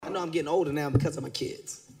know I'm getting older now because of my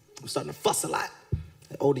kids. I'm starting to fuss a lot.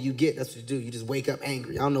 The older you get, that's what you do. You just wake up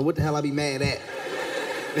angry. I don't know what the hell I be mad at.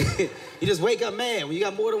 You just wake up mad. When you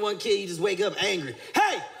got more than one kid, you just wake up angry.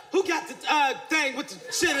 Hey, who got the thing with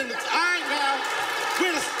the shit in the... All right, now.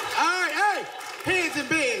 All right, hey. Heads in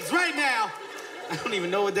beds right now. I don't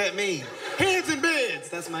even know what that means. Heads in beds.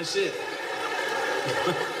 That's my shit.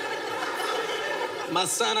 My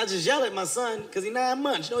son, I just yell at my son because he's 9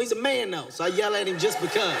 months. You know, he's a man, though. So I yell at him just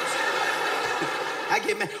because. I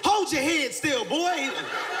get mad. Hold your head still, boy.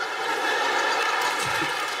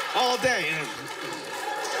 All day.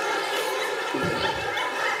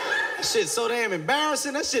 That shit's so damn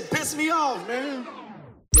embarrassing. That shit pissed me off, man.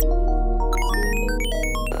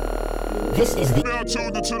 This is the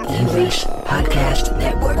English Podcast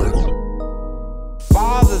Network.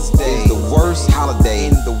 Father's Day is the worst holiday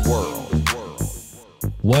in the world.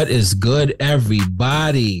 What is good,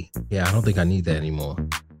 everybody? Yeah, I don't think I need that anymore.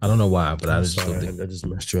 I don't know why, but I just don't think. I just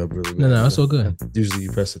messed you up really good. No, it's all good. Usually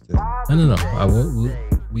you press it then. No.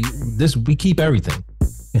 We keep everything.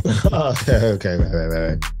 Okay,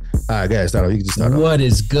 right. All right, guys, start off. You can just start off. What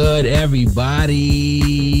is good, everybody?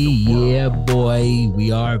 Yeah, boy,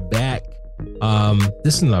 we are back.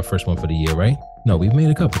 This is our first one for the year, right? No, we've made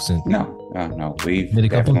a couple since. No. We've made a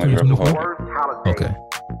couple in 2024. Okay.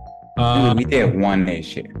 We did one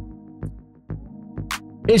this year.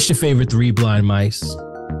 It's your favorite three blind mice.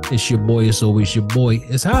 It's your boy. It's always your boy.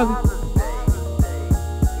 It's Javi.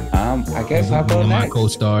 I guess I'll go my next.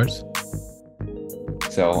 co-stars.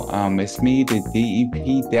 So, it's me, the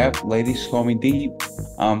DEP, Deaf. Ladies call me Deep.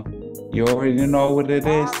 You already know what it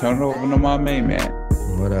is. Turn it over to my main man.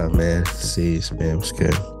 What up, man? See, man, what's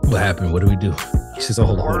good? What happened? What do we do? It's just a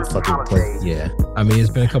whole fucking play. Yeah. I mean, it's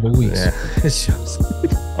been a couple of weeks. Yeah, it shows.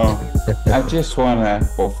 I just want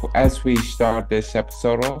to, as we start this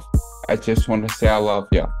episode off, I just want to say I love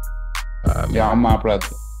y'all. Y'all my brother.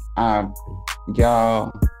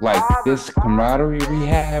 Y'all, like, this camaraderie we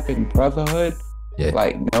have in brotherhood,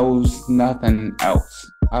 like, knows nothing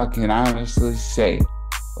else. I can honestly say,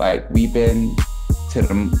 like, we've been at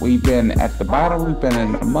the bottom, we've been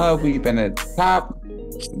in the mud, we've been at the top,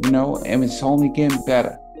 you know, and it's only getting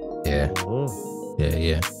better. Yeah.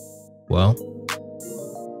 Well,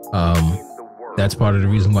 that's part of the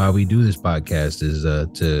reason why we do this podcast is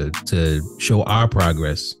to show our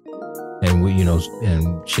progress and we,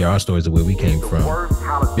 and share our stories of where we came from.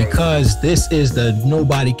 Because this is the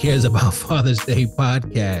Nobody Cares About Father's Day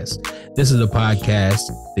podcast. This is a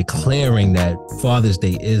podcast declaring that Father's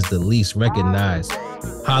Day is the least recognized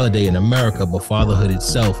holiday in America, but fatherhood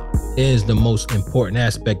itself is the most important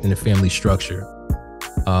aspect in the family structure.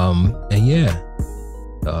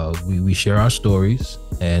 We share our stories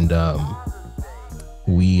and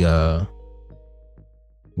we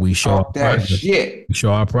show our progress. We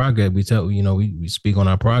show our progress. We tell we speak on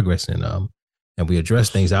our progress and we address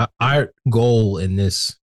things. Our goal in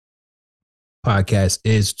this podcast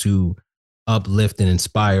is to uplift and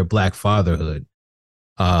inspire Black fatherhood.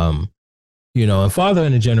 And father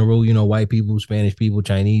in general, white people, Spanish people,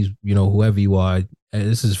 Chinese, whoever you are,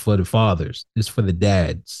 this is for the fathers. This is for the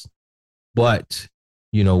dads. But,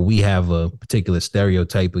 we have a particular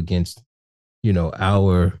stereotype against,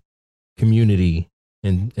 our community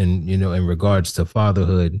and in regards to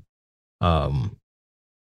fatherhood. And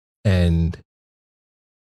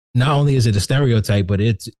not only is it a stereotype, but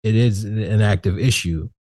it is an active issue.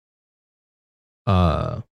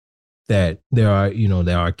 That there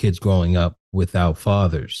are kids growing up without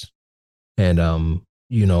fathers, and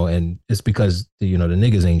and it's because the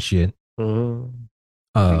niggas ain't shit.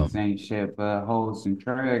 Niggas ain't shit but hoes and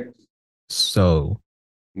tricks. So,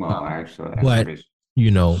 well, actually, that's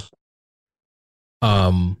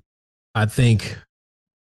I think,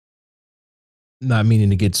 not meaning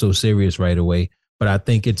to get so serious right away, but I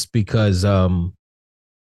think it's because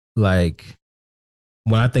like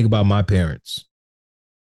when I think about my parents,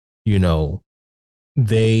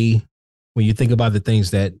 when you think about the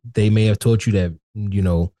things that they may have taught you that,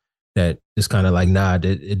 that it's kind of like, nah,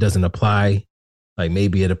 it doesn't apply. Like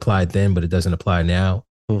maybe it applied then, but it doesn't apply now.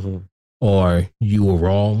 Mm-hmm. Or you were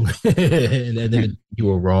wrong. And then you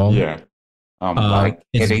were wrong. Yeah. Like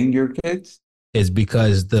hitting your kids? It's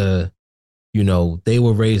because they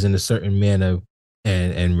were raised in a certain manner.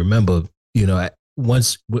 And remember,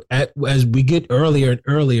 as we get earlier and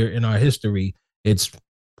earlier in our history, it's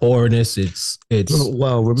poorness, it's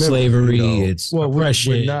slavery, it's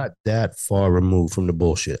oppression. We're not that far removed from the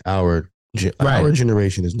bullshit. Our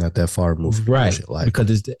generation is not that far removed from the bullshit. Like,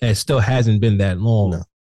 because it still hasn't been that long.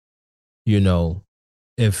 No.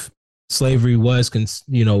 If slavery was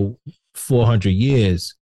 400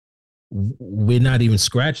 years, we're not even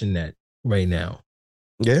scratching that right now.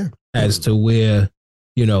 Yeah. As to where,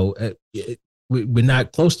 we're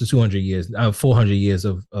not close to 200 years, 400 years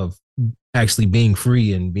of actually being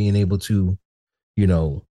free and being able to,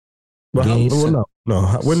 no.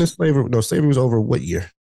 When is slavery? No, slavery was over what year?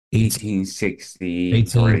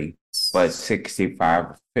 1863. But 65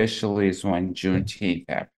 officially is when Juneteenth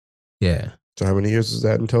happened. Yeah. So how many years is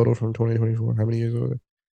that in total from 2024? How many years over there?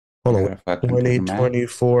 Hold on.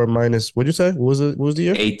 2024 minus, what'd you say? What was the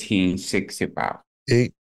year? 1865.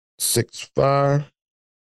 865.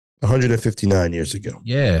 159 years ago.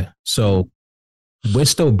 Yeah. So we're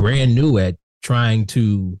still brand new at trying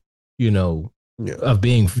to,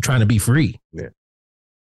 trying to be free. Yeah.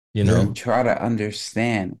 You try to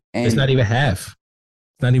understand. And it's not even half.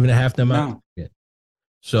 It's not even a half the amount. No. Yeah.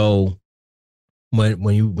 So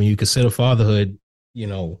when you consider fatherhood,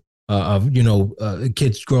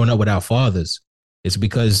 kids growing up without fathers, it's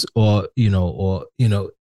because, like you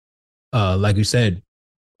said,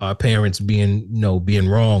 our parents being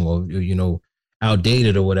wrong or,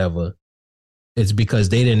 outdated or whatever. It's because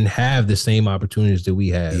they didn't have the same opportunities that we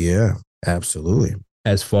have. Yeah, absolutely.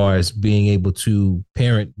 As far as being able to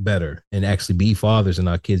parent better and actually be fathers in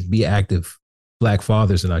our kids, be active Black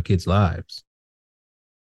fathers in our kids' lives.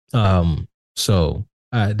 So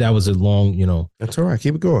that was a long, That's all right.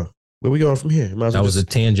 Keep it going. Where we going from here? That was a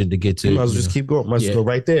tangent to get to. You might as well just keep going. Might as well go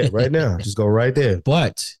right there, right now. Just go right there.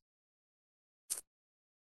 But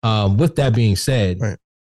with that being said, right.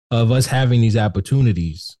 Of us having these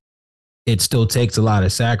opportunities, it still takes a lot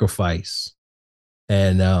of sacrifice.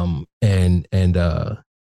 And I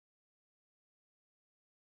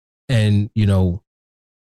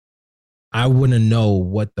want to know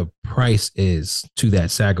what the price is to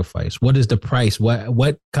that sacrifice. What is the price?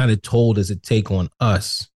 What kind of toll does it take on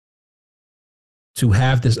us to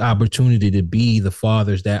have this opportunity to be the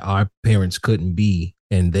fathers that our parents couldn't be,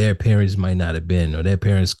 and their parents might not have been, or their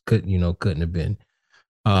parents couldn't have been,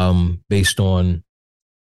 based on,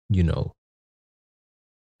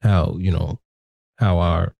 how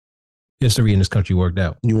our history in this country worked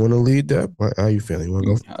out. You want to lead that? How are you feeling? You want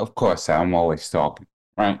to go? Of course, I'm always talking,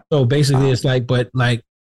 right? So basically, it's like, but like,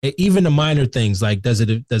 even the minor things, like, does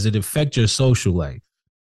it affect your social life?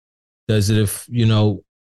 Does it,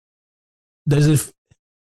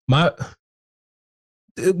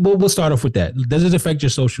 we'll start off with that. Does it affect your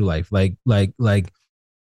social life? Like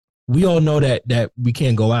we all know that we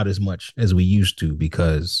can't go out as much as we used to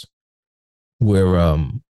because we're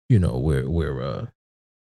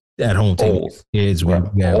at home taking kids. We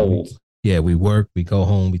work, we go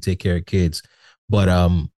home, we take care of kids. But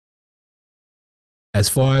as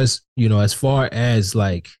far as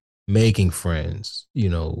like making friends,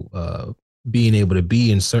 being able to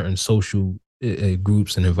be in certain social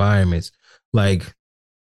groups and environments, like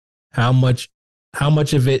how much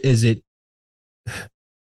of it is it?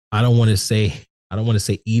 I don't want to say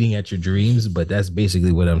eating at your dreams, but that's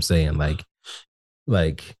basically what I'm saying. Like,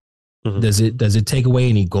 mm-hmm. Does it take away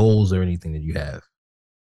any goals or anything that you have?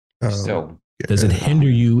 So does it hinder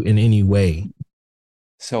you in any way?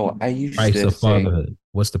 So I used price to of say, fatherhood.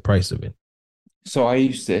 What's the price of it? So I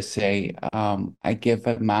used to say, I give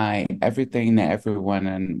my everything to everyone,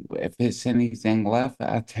 and if it's anything left,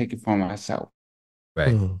 I take it for myself. Right.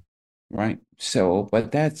 Mm-hmm. Right. So,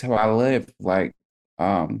 but that's how I live, like,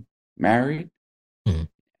 married,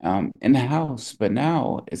 mm-hmm. In the house. But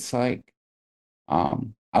now it's like, I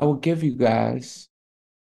will give you guys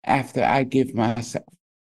after I give myself,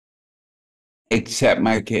 except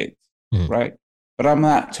my kids, right? But I'm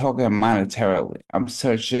not talking monetarily. I'm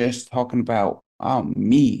just talking about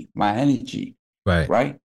me, my energy,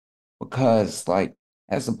 right? Because like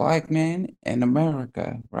as a Black man in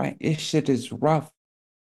America, right, this shit is rough,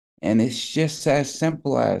 and it's just as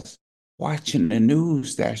simple as watching the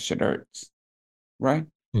news. That shit hurts, right?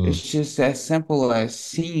 It's just as simple as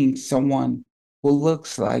seeing someone who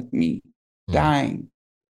looks like me dying,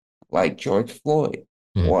 like George Floyd,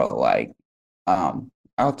 or like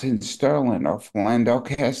Alton Sterling or Philando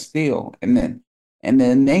Castile, and then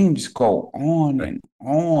names go on and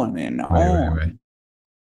on and on. Right.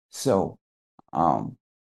 So, I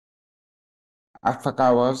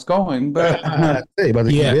forgot where I was going, but well,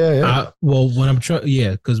 what I'm trying,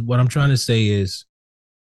 because what I'm trying to say is,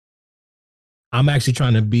 I'm actually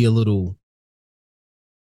trying to be a little,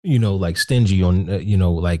 like stingy on,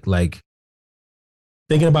 like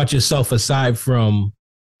thinking about yourself aside from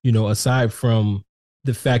the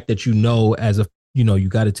fact that as a, you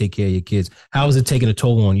got to take care of your kids. How is it taking a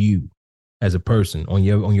toll on you as a person, on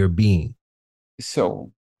your being?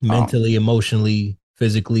 So mentally, emotionally,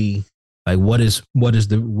 physically. Like what is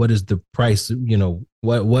the price? You know,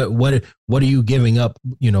 what are you giving up?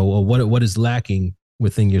 You know, or what is lacking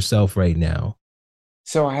within yourself right now?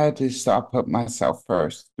 So I had to start putting myself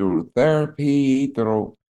first through therapy,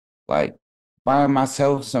 through like buying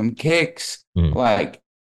myself some kicks, like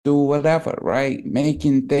do whatever, right?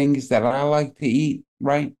 Making things that I like to eat,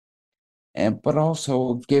 right? But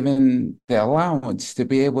also giving the allowance to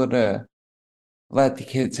be able to let the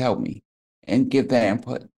kids help me and give their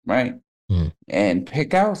input, right? And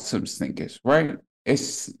pick out some sneakers, right?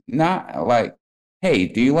 It's not like, hey,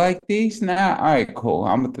 do you like these? Nah, all right, cool.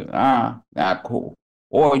 Not cool.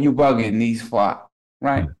 Or you bugging these flop,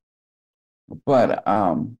 right? But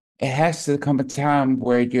it has to come a time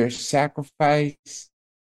where your sacrifice,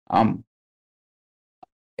 um,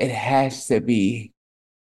 it has to be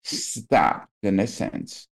stopped in a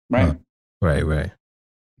sense, right? Right.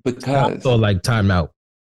 Because so like timeout.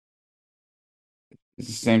 it's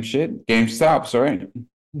the same shit. Game stops, right?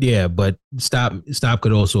 Yeah, but stop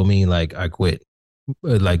could also mean like I quit.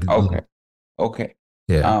 Like okay.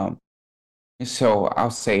 Yeah. So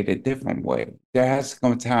I'll say it a different way. There has to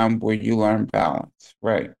come a time where you learn balance,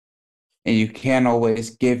 right? And you can't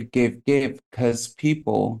always give, because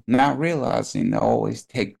people not realizing they always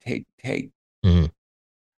take.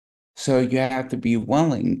 So you have to be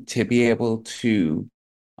willing to be able to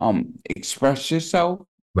express yourself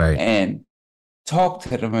and talk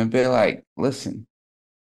to them and be like, listen,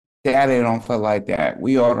 Daddy don't feel like that.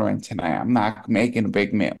 We ordering tonight. I'm not making a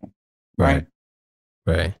big meal. Right.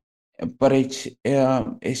 But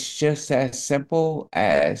it's just as simple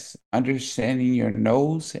as understanding your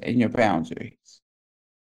nose and your boundaries.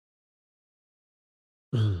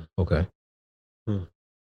 Okay.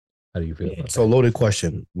 How do you feel about it's a loaded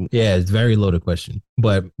question. Yeah, it's a very loaded question.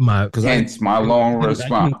 But hence my long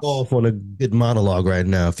response. I can go off on a good monologue right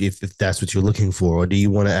now if that's what you're looking for, or do you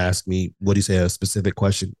want to ask me? What do you say? A specific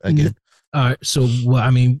question again? All right. So, well, I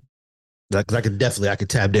mean, because I could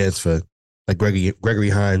tap dance for like Gregory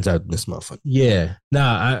Hines out in this motherfucker. Yeah.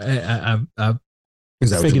 Nah, I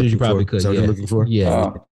figured you probably could. Is that what you're looking for?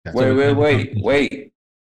 Yeah. Wait.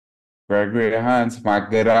 Gregory Hines, my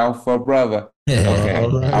good alpha brother. Okay,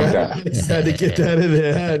 I'm done. I just had to get that in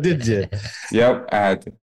there, did you? Yep, I had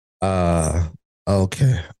to.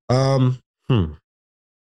 Okay.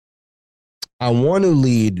 I want to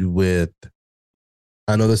lead with,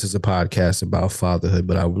 I know this is a podcast about fatherhood,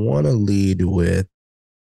 but I want to lead with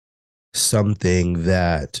something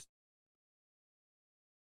that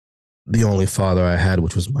the only father I had,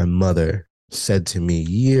 which was my mother, said to me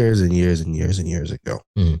years and years and years and years ago.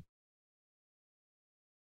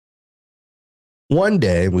 One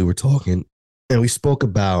day we were talking and we spoke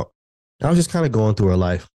about, I was just kind of going through her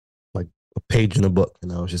life, like a page in a book.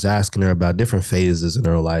 And I was just asking her about different phases in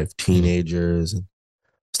her life, teenagers and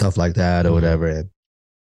stuff like that or whatever. And,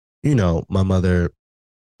 you know, my mother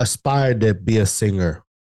aspired to be a singer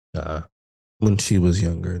when she was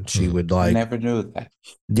younger. And she would like. I never knew that.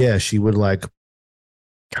 Yeah, she would like,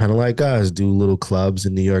 kind of like us, do little clubs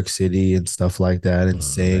in New York City and stuff like that and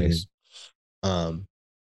sing. Nice. And,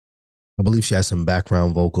 I believe she has some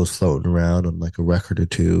background vocals floating around on like a record or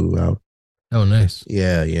two out. Oh, nice.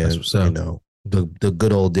 Yeah. That's what's up. You know, the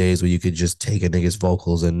good old days where you could just take a nigga's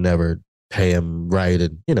vocals and never pay him right.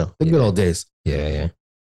 And, you know, the good old days. Yeah.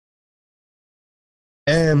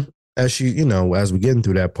 And as she, you know, as we're getting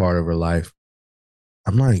through that part of her life,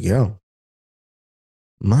 I'm like, yo,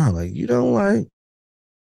 Ma, like, you don't like,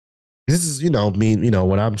 this is, you know, me, you know,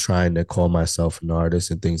 when I'm trying to call myself an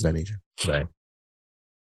artist and things of that nature. Right.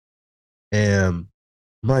 And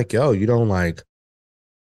I'm like, yo, you don't like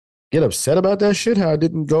get upset about that shit? How it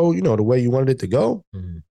didn't go, you know, the way you wanted it to go?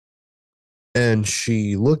 And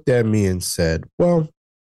she looked at me and said, well,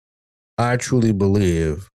 I truly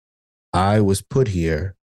believe I was put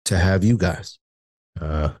here to have you guys.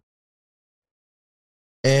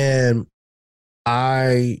 And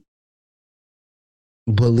I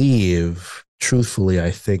believe, truthfully,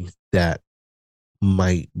 I think that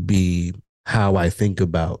might be how I think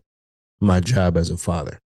about my job as a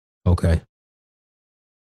father. Okay.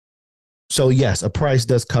 So yes, a price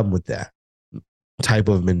does come with that type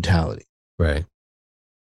of mentality. Right.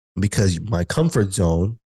 Because my comfort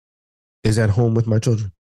zone is at home with my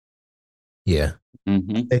children. Yeah.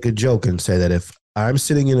 Make a joke and say that if I'm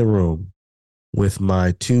sitting in a room with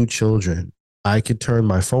my two children, I could turn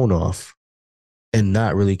my phone off and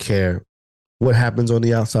not really care what happens on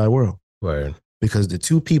the outside world. Right. Because the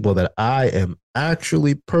two people that I am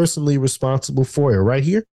actually personally responsible for are right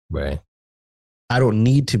here. Right. I don't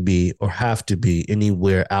need to be or have to be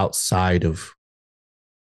anywhere outside of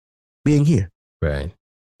being here. Right.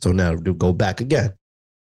 So now to go back again,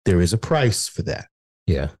 there is a price for that.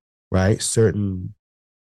 Yeah. Right? Certain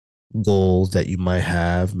goals that you might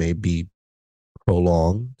have may be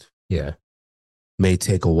prolonged. Yeah. May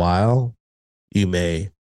take a while. They may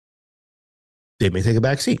take a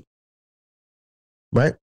back seat.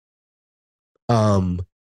 Right? But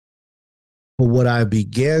what I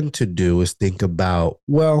began to do is think about,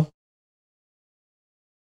 well,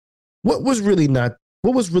 what was really that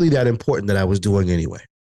important that I was doing anyway?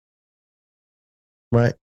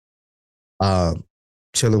 Right?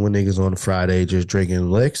 Chilling with niggas on a Friday, just drinking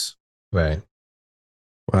licks. Right.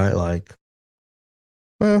 Right? Like,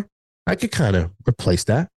 well, I could kind of replace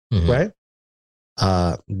that. Mm-hmm. Right?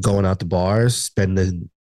 Going out to bars, spending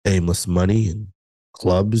aimless money and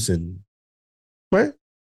clubs and right?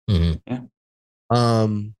 Mm-hmm. Yeah.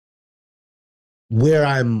 Where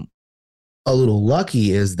I'm a little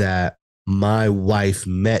lucky is that my wife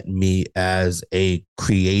met me as a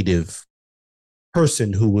creative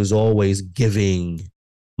person who was always giving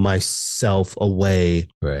myself away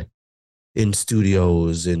right. in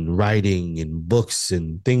studios and writing and books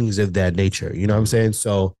and things of that nature. You know what I'm saying?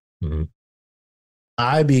 So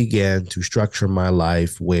I began to structure my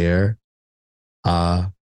life where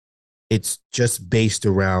it's just based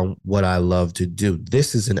around what I love to do.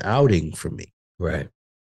 This is an outing for me. Right.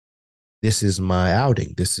 This is my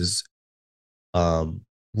outing. This is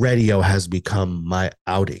radio has become my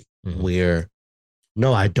outing where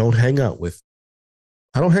no, I don't hang out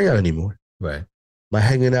anymore. Right. My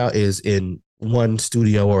hanging out is in one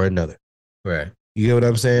studio or another. Right. You get what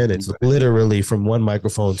I'm saying? It's literally from one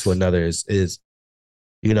microphone to another is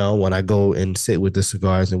you know, when I go and sit with the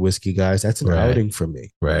cigars and whiskey guys, that's an outing for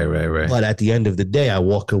me. Right. But at the end of the day, I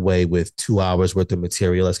walk away with 2 hours worth of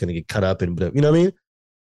material that's going to get cut up and, you know what I mean?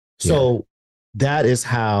 So that is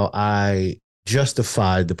how I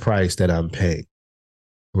justified the price that I'm paying.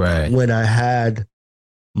 Right. When I had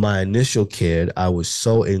my initial kid, I was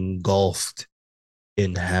so engulfed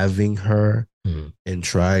in having her and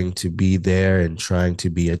trying to be there and trying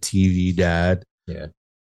to be a TV dad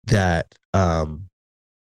that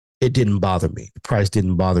it didn't bother me. The price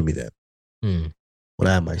didn't bother me then. When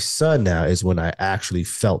I have my son now is when I actually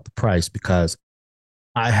felt the price because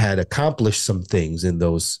I had accomplished some things in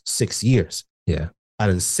those 6 years. Yeah. I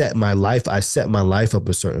didn't set my life up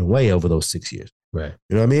a certain way over those 6 years. Right.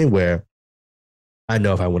 You know what I mean? Where I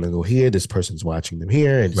know if I want to go here, this person's watching them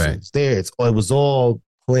here and it's there. It was all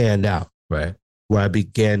planned out. Right. Where I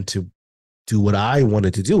began to do what I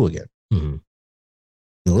wanted to do again. The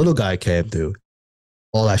little guy came through.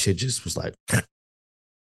 All that shit just was like,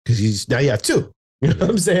 because now you have two. You know what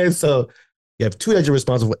I'm saying? So you have two that you're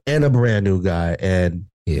responsible for and a brand new guy. And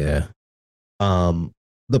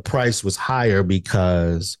the price was higher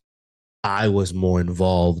because I was more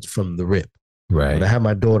involved from the rip. Right. When I had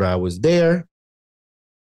my daughter, I was there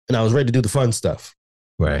and I was ready to do the fun stuff.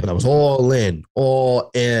 Right. And I was all in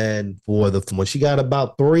for when she got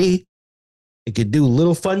about 3, it could do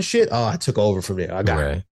little fun shit. Oh, I took over from there. I got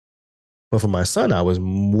it. But for my son, I was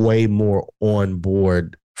way more on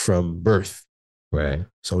board from birth. Right.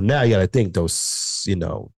 So now you got to think those, you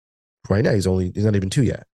know, right now he's not even 2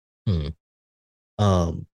 yet.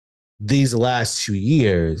 These last 2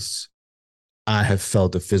 years, I have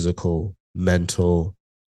felt the physical, mental,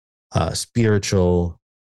 spiritual,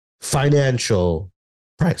 financial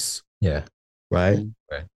price. Yeah. Right.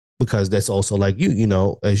 Because that's also like you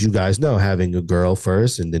know, as you guys know, having a girl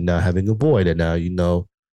first and then now having a boy that now, you know,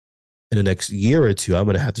 in the next year or two, I'm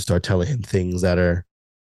going to have to start telling him things that are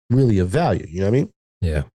really of value. You know what I mean?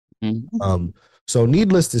 Yeah. So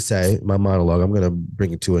needless to say, my monologue, I'm going to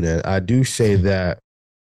bring it to an end. I do say that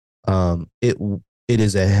it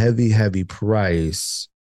is a heavy, heavy price,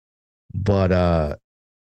 but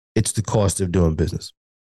it's the cost of doing business.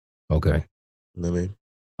 Okay. You know what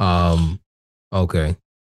I mean? Okay.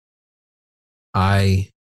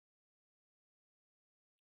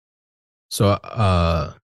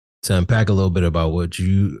 To unpack a little bit about what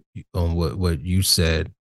you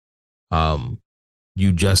said,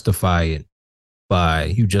 you justify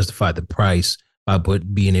the price by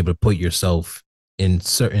being able to put yourself in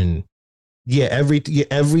certain every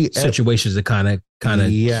situations that kind of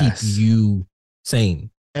keep you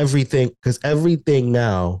sane. Because everything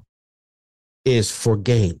now is for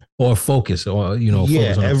gain or focus, or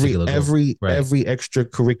focus on every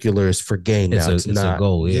extracurricular is for gain now. It's not a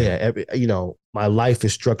goal. My life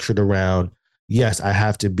is structured around, yes, I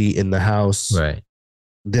have to be in the house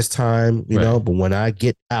this time, you know, but when I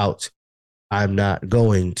get out, I'm not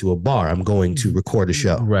going to a bar. I'm going to record a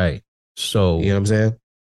show. Right. So you know what I'm saying?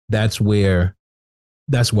 That's where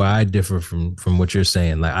I differ from what you're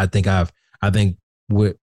saying. Like I think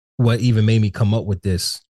what even made me come up with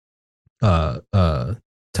this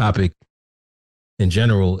topic in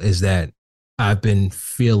general is that I've been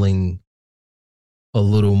feeling a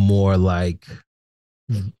little more like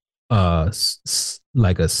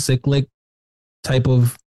like a cyclic type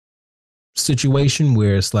of situation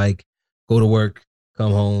where it's like go to work,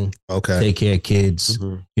 come home, take care of kids.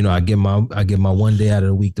 You know, I get my 1 day out of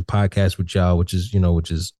the week to podcast with y'all, which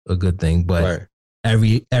is a good thing. But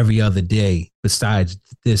every other day besides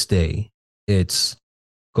this day, it's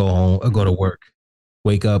go home, go to work,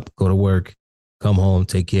 wake up, go to work, come home,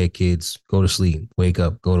 take care of kids, go to sleep, wake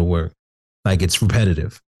up, go to work. Like it's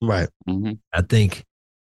repetitive. Right. I think,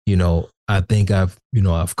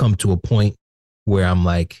 I've come to a point where I'm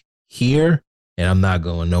like here and I'm not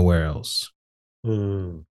going nowhere else.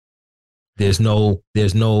 There's no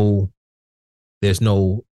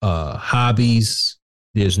hobbies.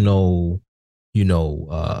 There's no,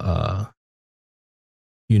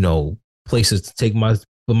 places to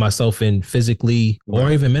put myself in physically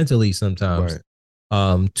or even mentally sometimes.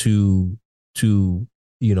 To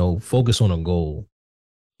focus on a goal,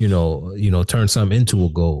 turn something into a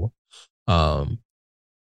goal.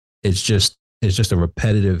 It's just a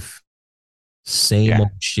repetitive same old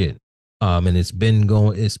shit. And it's been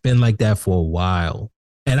like that for a while.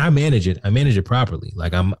 And I manage it properly.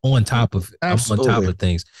 Like I'm on top of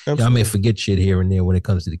things. I may forget shit here and there when it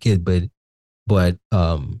comes to the kid, but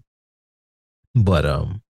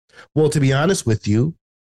well, to be honest with you,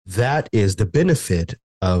 that is the benefit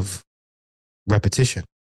of repetition.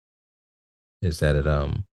 Is that it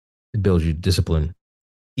builds you discipline.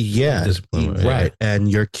 Yeah, right. And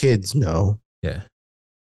your kids know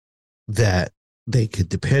that they could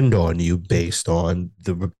depend on you based on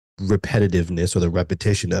the repetitiveness or the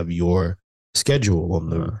repetition of your schedule on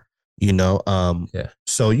the,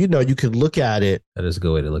 So, you could look at it. That is a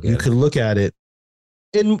good way to look at it. You could look at it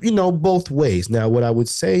in, both ways. Now, what I would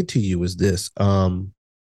say to you is this.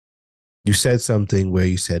 You said something where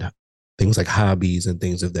you said things like hobbies and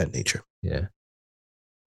things of that nature. Yeah.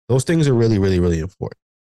 Those things are really, really, really important.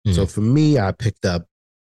 So for me, I picked up,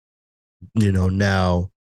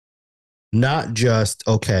 now, not just,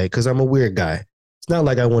 because I'm a weird guy. It's not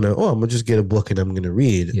like I want to, I'm going to just get a book and I'm going to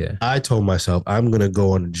read. Yeah. I told myself I'm going to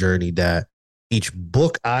go on a journey that each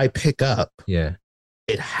book I pick up,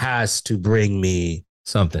 it has to bring me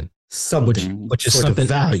something, which is sort something of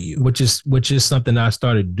value, which is something I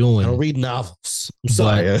started doing. I don't read novels. I'm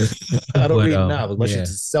sorry. I don't read novels. Much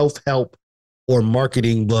it's self-help or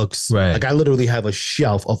marketing books. Right. Like I literally have a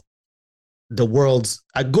shelf of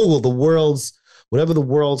I Google whatever the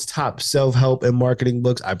world's top self-help and marketing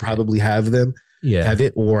books, I probably have them. Yeah. Have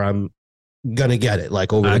it, or I'm gonna get it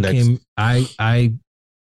like over the next. I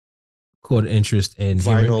caught interest in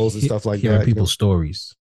vinyls and stuff like hearing that. people's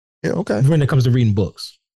stories. Yeah, okay. When it comes to reading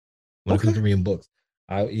books. It comes to reading books.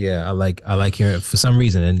 I like hearing it for some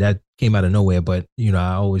reason, and that came out of nowhere. But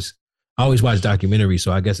I always watch documentaries,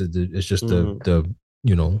 so I guess it's just the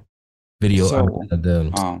video, so,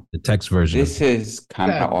 the text version. This is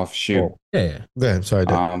kind of offshoot. Yeah. Sorry.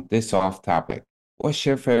 This off topic. What's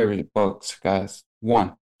your favorite books, guys?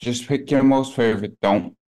 One, just pick your most favorite.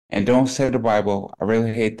 Don't say the Bible. I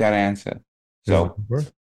really hate that answer. So,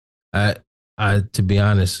 I to be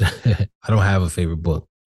honest, I don't have a favorite book.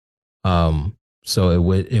 So it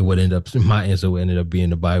would end up, my answer would end up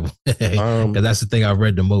being the Bible. Because that's the thing I've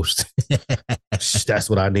read the most.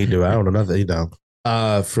 That's what I need to. I don't know nothing.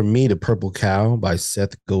 For me, The Purple Cow by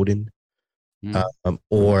Seth Godin.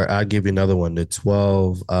 Or I'll give you another one, The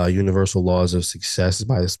 12 Universal Laws of Success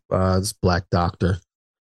by this black doctor.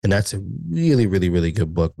 And that's a really, really, really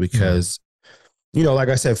good book because, like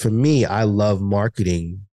I said, for me, I love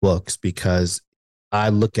marketing books because I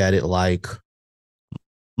look at it like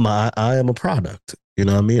I am a product. You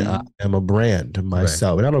know what I mean? I am a brand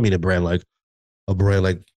myself. Right. And I don't mean a brand like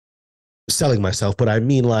selling myself, but I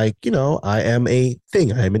mean like, I am a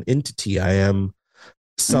thing. I am an entity. I am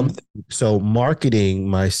something. So marketing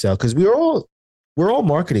myself, because we're all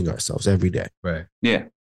marketing ourselves every day. Right. Yeah.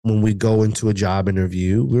 When we go into a job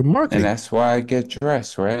interview, we're marketing. And that's why I get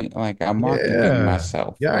dressed, right? Like I'm marketing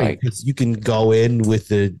myself. Yeah. Like, you can go in with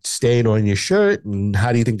the stain on your shirt. And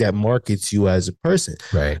how do you think that markets you as a person?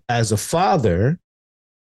 Right. As a father,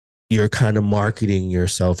 you're kind of marketing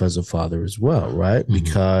yourself as a father as well, right?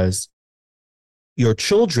 Because your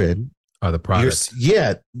children are the products.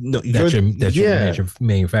 You're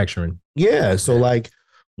manufacturing. Yeah. So like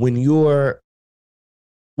when your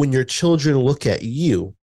children look at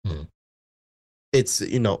you, it's,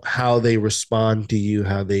 how they respond to you,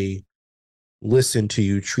 how they listen to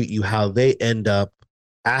you, treat you, how they end up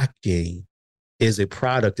acting is a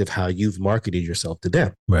product of how you've marketed yourself to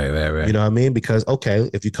them. Right. You know what I mean? Because, okay,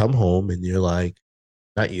 if you come home and you're like,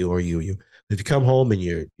 not you or you, if you come home and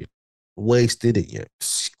you're wasted and you're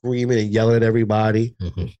screaming and yelling at everybody,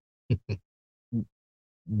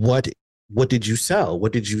 what did you sell?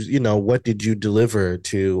 What did what did you deliver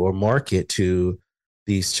to or market to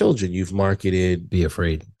these children? You've marketed be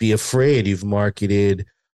afraid. You've marketed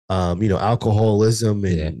alcoholism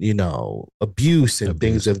and abuse and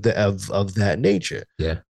things of that nature.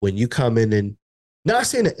 Yeah. When you come in and not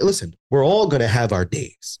saying that, listen, we're all gonna have our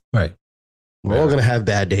days. Right. We're all gonna have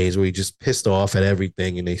bad days where you're just pissed off at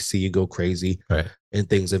everything and they see you go crazy, right, and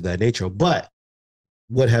things of that nature. But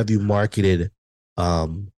what have you marketed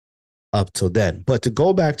up till then? But to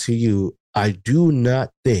go back to you, I do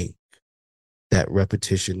not think that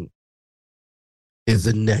repetition is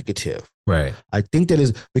a negative. Right. I think that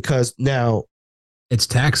is because now it's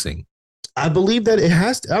taxing. I believe that it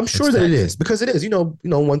has to, I'm sure that it is, because it is,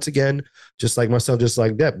 once again, just like myself, just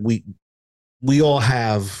like that, we all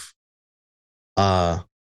have a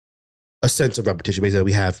sense of repetition. Basically,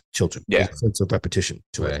 we have children. Yeah. There's a sense of repetition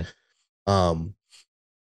to right. it.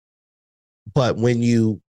 But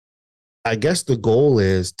when I guess the goal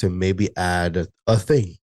is to maybe add a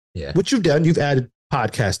thing. Yeah. Which you've done. You've added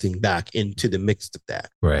podcasting back into the mix of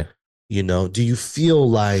that. Right. Do you feel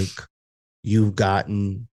like you've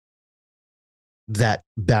gotten that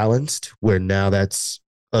balanced where now that's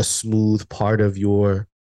a smooth part of your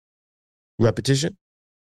repetition?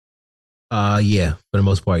 Yeah, for the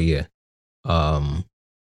most part, yeah.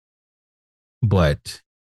 But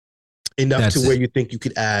enough to where you think you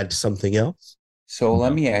could add something else? So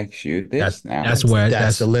let me ask you this now. That's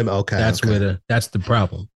the limit. Okay. That's the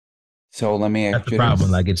problem. So let me ask you the problem.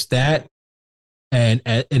 This. Like it's that, and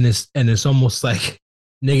it's almost like,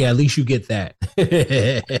 nigga, at least you get that.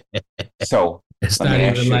 So it's not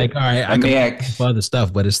even like, all right, I can ask for other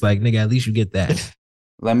stuff, but it's like, nigga, at least you get that.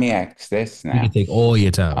 Let me ask this now. You can take all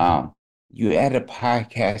your time. You added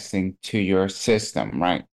podcasting to your system,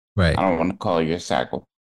 right? Right. I don't want to call it your cycle.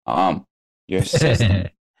 Your system.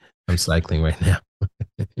 I'm cycling right now.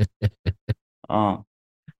 I'll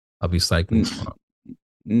be cycling tomorrow.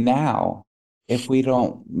 Now, if we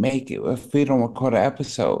don't record an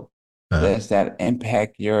episode, does that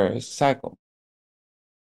impact your cycle?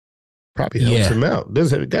 Probably helps him out.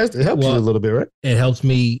 It helps you a little bit, right? It helps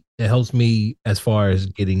me as far as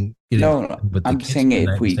getting. No. I'm saying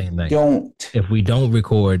if we don't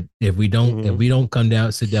record, if we don't come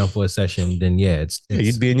down, sit down for a session, then it's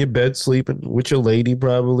you'd be in your bed sleeping with your lady,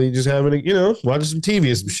 probably just having watching some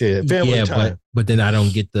TV or some shit. Family time. But then I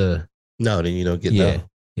don't get the. No, then you don't get that.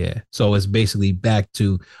 Yeah. So it's basically back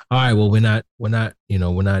to, all right, well, we're not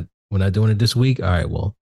doing it this week. All right,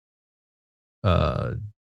 well,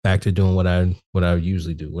 back to doing what I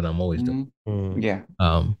usually do, what I'm always doing. Mm-hmm. Yeah.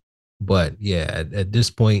 But yeah, at this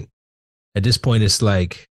point, it's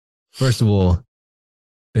like, first of all,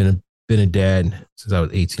 been a dad since I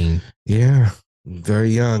was 18. Yeah,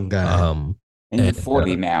 very young guy. And you're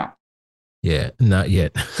 40 now. Yeah, not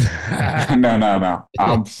yet. No.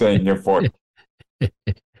 I'm saying you're 40.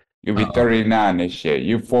 You'll be 39 this year.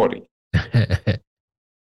 You're 40.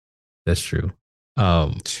 That's true.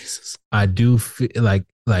 Jesus. I do feel like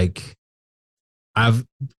I've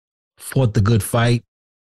fought the good fight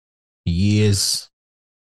years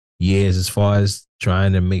as far as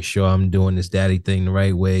trying to make sure I'm doing this daddy thing the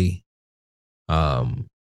right way.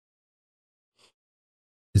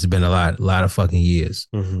 It's been a lot of fucking years.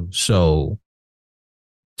 Mm-hmm. So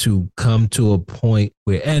to come to a point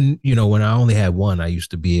where, and when I only had one, I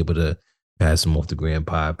used to be able to pass them off to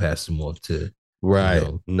grandpa, pass them off to right.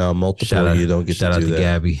 No, multiple. You don't get to do that. Shout out to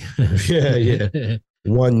Gabby. Yeah.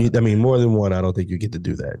 One. More than one. I don't think you get to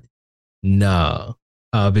do that. No,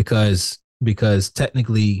 because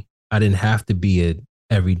technically I didn't have to be an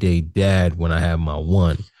everyday dad when I had my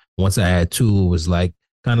one. Once I had two, it was like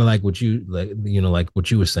kind of like what you like what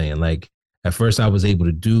you were saying. Like at first I was able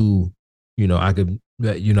to do, I could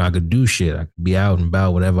do shit. I could be out and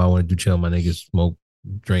about, whatever I want to do, chill my niggas, smoke,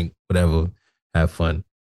 drink, whatever, have fun.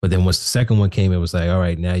 But then once the second one came, it was like, all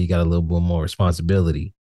right, now you got a little bit more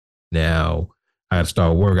responsibility. Now I got to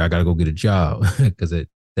start work. I got to go get a job because at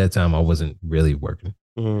that time I wasn't really working.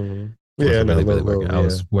 Mm-hmm. Really working. I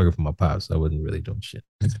was working for my pops. So I wasn't really doing shit.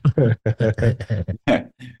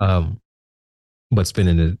 But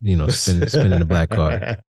spinning the black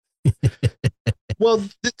card. Well,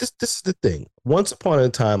 this is the thing. Once upon a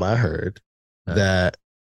time, I heard that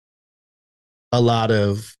a lot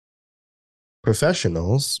of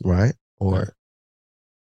professionals, right? Or,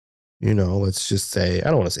 let's just say,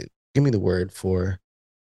 I don't want to say, give me the word for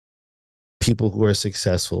people who are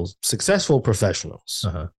successful professionals.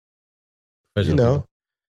 You know,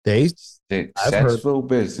 they successful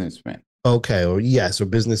businessmen. Okay, or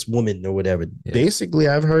businesswoman or whatever. Yeah. Basically,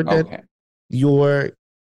 I've heard that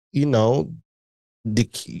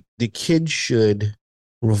the kid should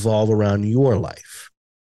revolve around your life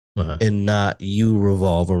and not you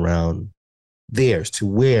revolve around theirs, to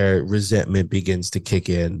where resentment begins to kick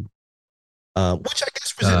in. Which I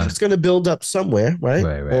guess resentment's going to build up somewhere, right?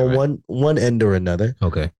 On one end or another.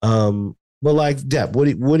 Okay. But like, Depp,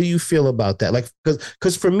 what do you feel about that? Like,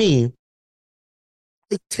 because for me,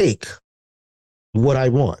 I take what I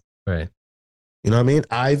want. Right. You know what I mean?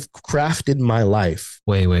 I've crafted my life.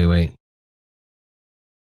 Wait.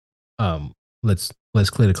 Let's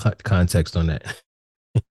clear the context on that.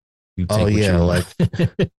 Like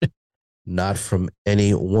not from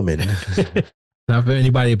any woman. Not for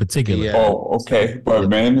anybody in particular. Yeah. Oh, okay. But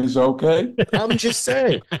man is okay. I'm just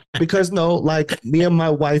saying. Because like me and my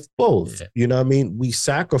wife both, you know what I mean? We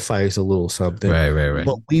sacrifice a little something. Right.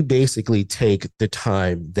 But we basically take the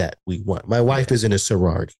time that we want. My wife is in a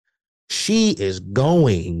sorority. She is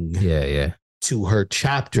going to her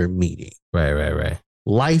chapter meeting. Right.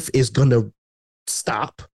 Life is gonna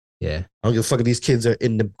stop. Yeah. I don't give a fuck if these kids are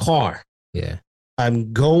in the car. Yeah.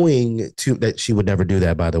 I'm going to that. She would never do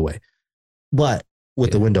that, by the way. But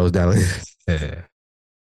with the windows down,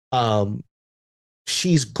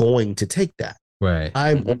 she's going to take that. Right.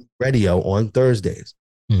 I'm on radio on Thursdays.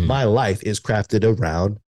 My life is crafted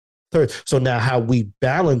around Thursday. So now how we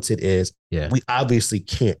balance it is we obviously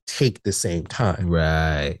can't take the same time.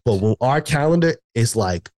 Right. But when our calendar is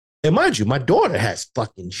like, and mind you, my daughter has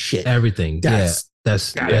fucking shit. Everything. That's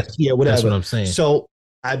whatever. That's what I'm saying. So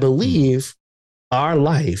I believe our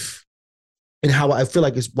life and how I feel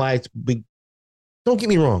like it's why it's big. Don't get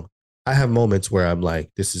me wrong. I have moments where I'm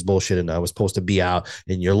like, this is bullshit and I was supposed to be out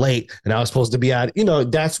and you're late and I was supposed to be out. You know,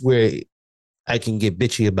 that's where I can get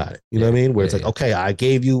bitchy about it. You know what I mean? Where it's like, okay, I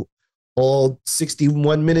gave you all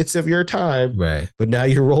 61 minutes of your time, right? But now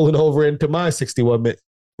you're rolling over into my 61 minutes,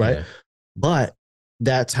 right? Yeah. But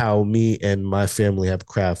that's how me and my family have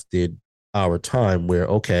crafted our time where,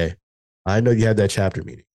 okay, I know you have that chapter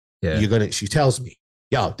meeting. Yeah. She tells me,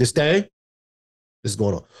 yo, this day, this is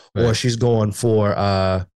going on. Right. Or she's going for,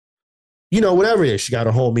 whatever it is. She got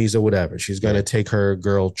her homies or whatever. She's going to take her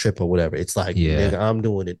girl trip or whatever. It's like, nigga, I'm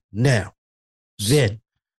doing it now, then.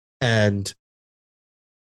 And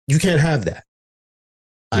you can't have that.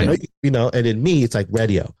 I know, and in me, it's like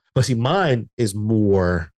radio. But see, mine is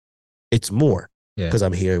more, it's more. Because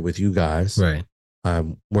I'm here with you guys. Right.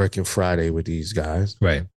 I'm working Friday with these guys.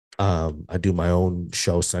 Right. I do my own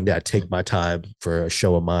show Sunday. I take my time for a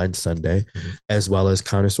show of mine Sunday, as well as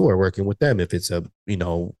Connoisseur, working with them. If it's an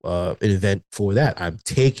event for that, I'm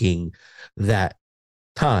taking that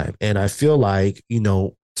time. And I feel like,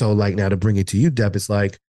 so like now to bring it to you, Deb, it's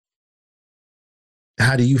like,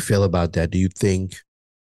 how do you feel about that? Do you think,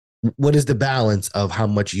 what is the balance of how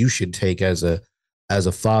much you should take as a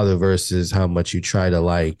father versus how much you try to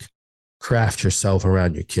like craft yourself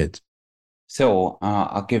around your kids? So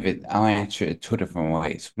I'll answer it two different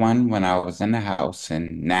ways. One, when I was in the house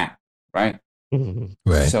and now, right?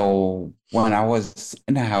 Right. So when I was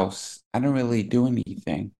in the house, I didn't really do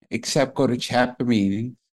anything except go to chapter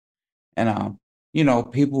meetings. And,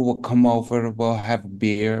 people will come over, we'll have a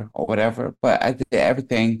beer or whatever. But I did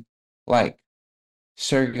everything like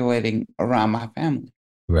circulating around my family.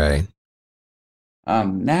 Right.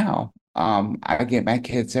 Now, I get my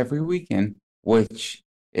kids every weekend, which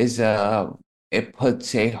is it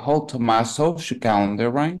puts a halt to my social calendar,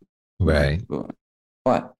 right? Right.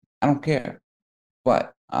 But I don't care.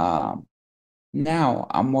 But now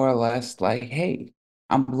I'm more or less like, hey,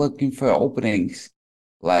 I'm looking for openings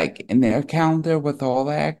like in their calendar with all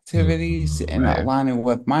the activities and aligning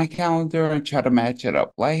with my calendar and try to match it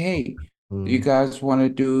up. Like, hey, you guys want to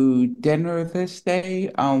do dinner this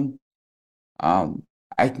day? I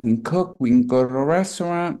can cook. We can go to a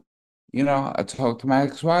restaurant. I talked to my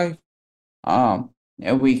ex-wife, and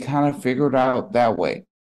we kind of figured out that way.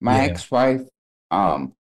 My ex-wife,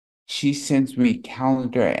 she sends me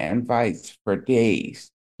calendar invites for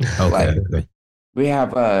days. Okay. Like, we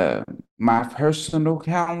have my personal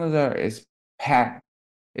calendar is packed.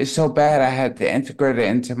 It's so bad I had to integrate it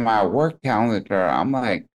into my work calendar. I'm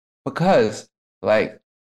like, because like,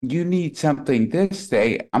 you need something this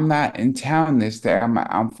day. I'm not in town this day.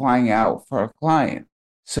 I'm flying out for a client.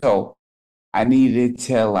 So I needed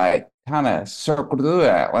to like kind of circle through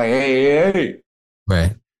that. Like, hey.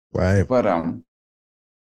 Right. But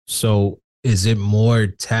so is it more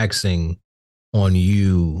taxing on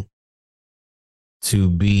you to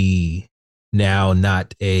be now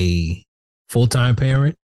not a full-time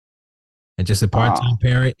parent and just a part-time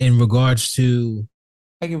parent in regards to?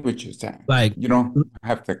 I get what you're saying. Like, you don't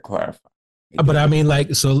have to clarify. But I mean,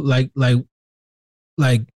 like, so like,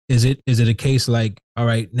 is it a case like, all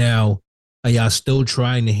right, now are y'all still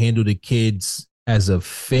trying to handle the kids as a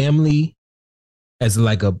family, as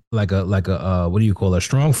like a what do you call a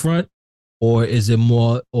strong front, or is it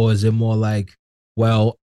more like,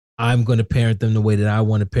 well, I'm going to parent them the way that I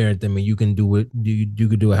want to parent them, and you can do it. You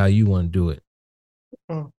can do it how you want to do it.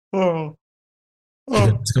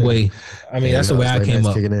 That's the way. I mean, that's the way I came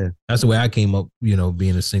up. That's the way I came up. You know,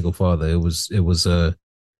 being a single father, it was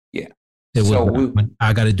yeah. It was.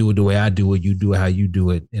 I got to do it the way I do it. You do it how you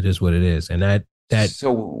do it. It is what it is, and that.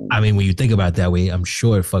 So I mean, when you think about it that way, I'm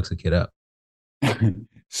sure it fucks a kid up.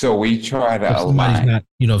 So we try to align. Not,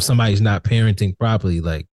 if somebody's not parenting properly,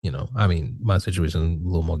 like, I mean, my situation is a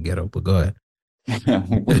little more ghetto, but go ahead.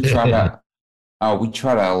 we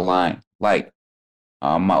try to align. Like,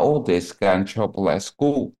 my oldest got in trouble at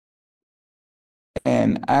school,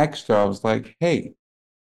 and I asked her, I was like, "Hey,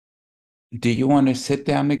 do you want to sit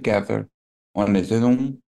down together on the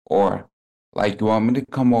Zoom, or like you want me to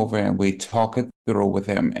come over and we talk it through with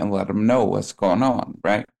him and let him know what's going on,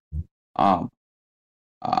 right?"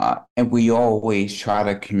 And we always try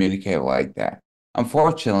to communicate like that.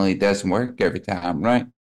 Unfortunately, it doesn't work every time, right?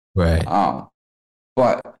 Right.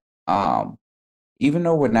 But even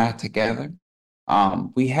though we're not together,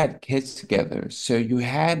 we had kids together. So you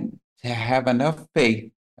had to have enough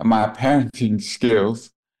faith in my parenting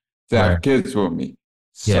skills to have kids with me.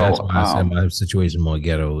 So, yeah, that's why I said my situation more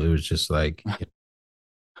ghetto. It was just like,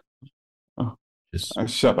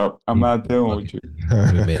 shut up. I'm not dealing with you.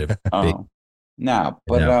 We made a big. Nah,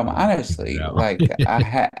 but honestly, like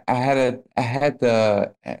I had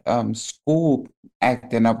the school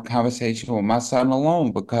acting up conversation with my son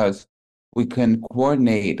alone because we couldn't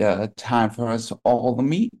coordinate a time for us all to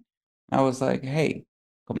meet. I was like, "Hey,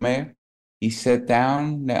 come here." He sat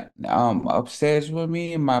down upstairs with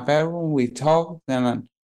me in my bedroom. We talked, and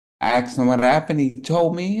I asked him what happened. He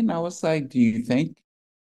told me, and I was like, "Do you think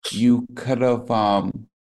you could have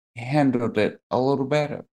handled it a little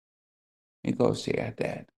better?" He goes, "Yeah,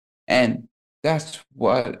 Dad." And that's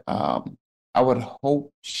what I would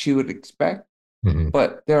hope she would expect. Mm-hmm.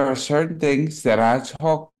 But there are certain things that I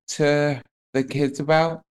talk to the kids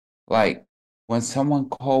about. Like when someone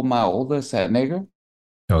called my oldest a nigger.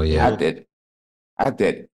 Oh, yeah. I did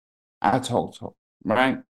it. I talked to him,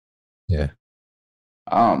 right? Yeah.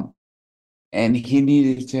 And he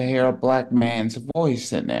needed to hear a black man's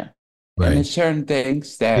voice in there. Right. And there's certain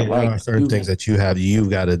things that things that you've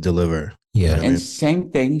got to deliver. Yeah. And same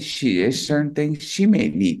thing, certain things she may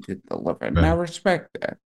need to deliver. And I respect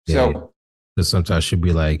that. Yeah, so because sometimes she'll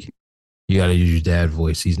be like, you gotta use your dad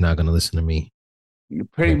voice. He's not gonna listen to me.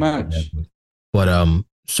 Pretty much. But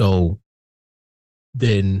so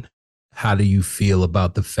then how do you feel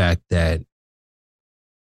about the fact that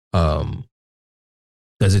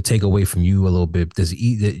does it take away from you a little bit? Does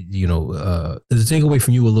it take away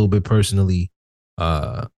from you a little bit personally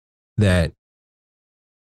that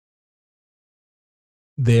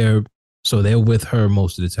they're with her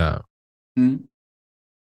most of the time, mm-hmm.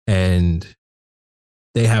 and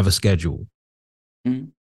they have a schedule, mm-hmm.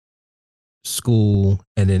 school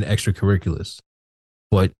and then extracurriculars,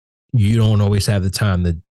 but you don't always have the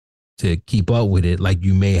time to keep up with it like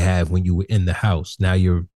you may have when you were in the house. Now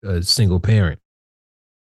you're a single parent.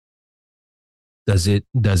 Does it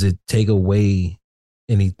take away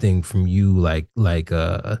anything from you, like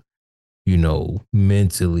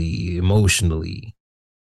mentally, emotionally?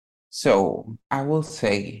 So I will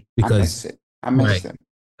say, because I miss it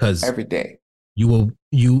because every day.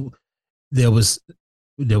 There was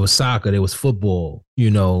soccer, there was football,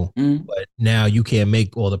 mm-hmm. but now you can't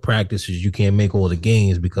make all the practices, you can't make all the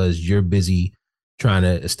games because you're busy trying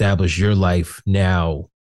to establish your life now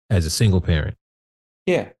as a single parent.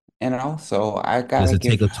 Yeah, and also I gotta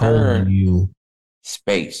take a toll on you.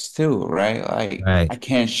 Space too, right? Like I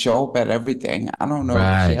can't show up at everything. I don't know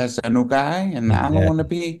if she has a new guy, and I don't want to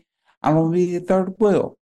be the third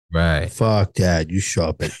wheel. Right. Fuck that. You show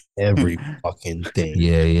up at every fucking thing.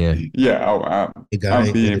 Yeah.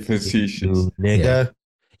 I'm being facetious, nigga.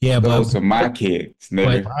 Yeah, those are my kids,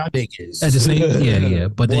 nigga. My niggas. At the same,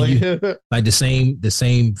 but then you like the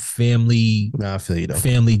same family. I feel you though.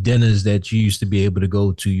 Family dinners that you used to be able to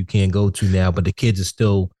go to, you can't go to now. But the kids are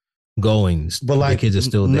still going. But the kids are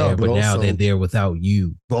still there. But now they're there without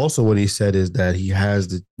you. But also, what he said is that he has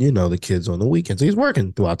the kids on the weekends. So he's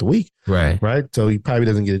working throughout the week. Right. So he probably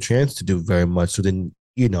doesn't get a chance to do very much. So then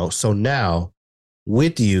so now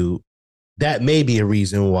with you, that may be a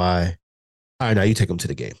reason why. All right, now you take them to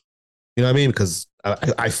the game. You know what I mean? Because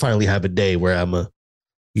I finally have a day where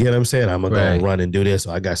you know what I'm saying? I'm going to go run and do this.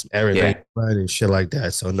 So I got some errands to run and shit like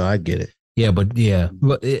that. So no, I get it. Yeah, but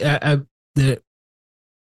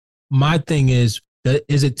my thing is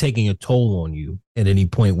it taking a toll on you at any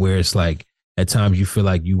point where it's like at times you feel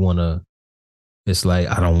like you want to, it's like,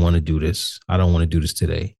 I don't want to do this. I don't want to do this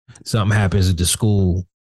today. Something happens at the school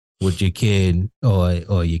with your kid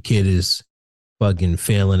or your kid is fucking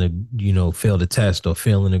failing failed a test or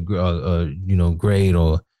failing a grade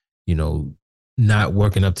or, not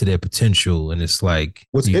working up to their potential. And it's like,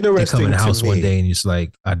 interesting they come in the house one day and it's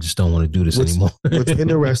like, I just don't want to do this anymore. What's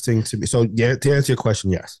interesting to me. So yeah, to answer your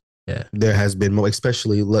question, yes. Yeah. There has been more,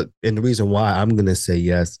 especially and the reason why I'm going to say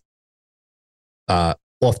yes,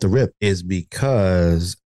 off the rip is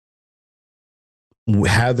because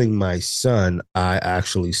having my son, I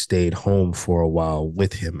actually stayed home for a while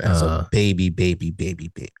with him as a baby.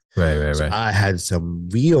 Right. So I had some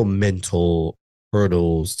real mental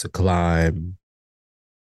hurdles to climb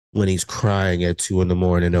when he's crying at 2 a.m.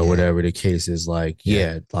 or whatever the case is. Like,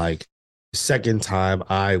 like second time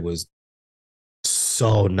I was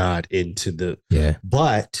so not into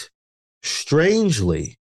but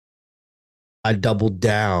strangely, I doubled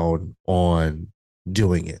down on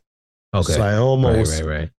doing it. Okay. So I almost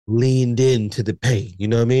leaned into the pain. You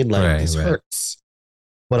know what I mean? Like this hurts,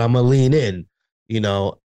 but I'm going to lean in.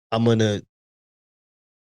 I'm going to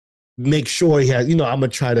make sure he has, I'm going to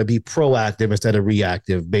try to be proactive instead of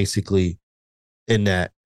reactive, basically in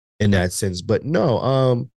that sense. But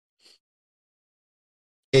no,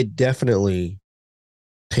 it definitely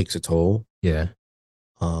takes a toll. Yeah.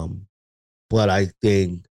 But I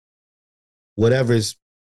think whatever's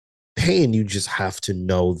pain, you just have to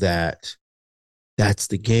know that that's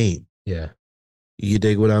the game. Yeah. You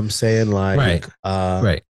dig what I'm saying? Like,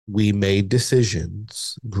 right. We made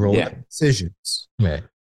decisions, grown-up decisions,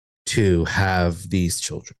 to have these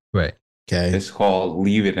children. Right. Okay. It's called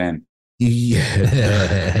leave it in.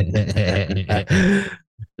 Yeah.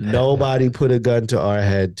 Nobody put a gun to our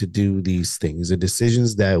head to do these things. The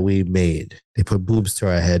decisions that we made, they put boobs to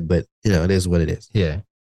our head, but it is what it is. Yeah.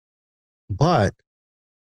 But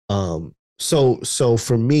so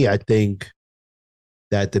for me, I think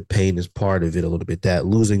that the pain is part of it a little bit. That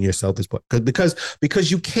losing yourself is part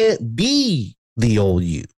because you can't be the old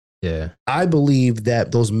you. Yeah. I believe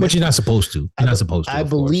that those, but you're not supposed to. You're not supposed to. I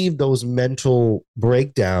believe those mental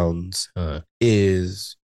breakdowns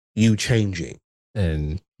is you changing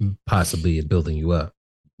and possibly building you up.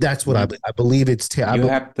 That's what I believe. It's you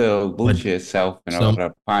have to lose yourself in order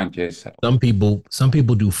to find yourself. Some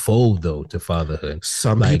people do fold though to fatherhood.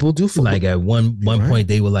 Some people do fold. Like at one point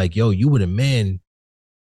they were like, "Yo, you were the man,"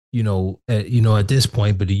 at this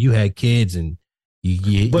point, but you had kids and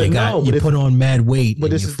you put on mad weight. But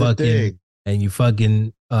this is the thing. And you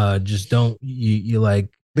fucking just don't you like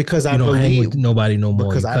because I don't believe, hang with nobody no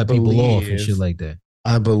more. You cut people off and shit like that.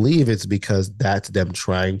 I believe it's because that's them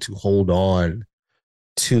trying to hold on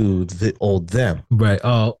to the old them. Right.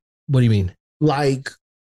 Oh, what do you mean? Like,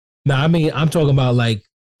 no, I mean, I'm talking about like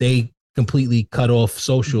they completely cut off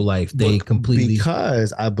social life.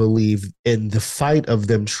 Because I believe in the fight of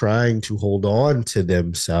them trying to hold on to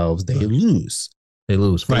themselves, they lose. They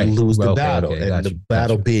lose. They lose the battle. And the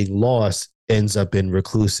battle being lost ends up in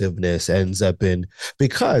reclusiveness,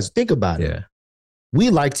 because think about it. We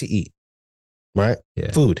like to eat, right?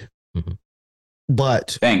 Yeah. Food. Mm-hmm.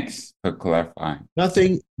 But thanks for clarifying.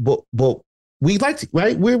 Nothing, but we like to,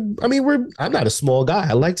 right? I'm not a small guy.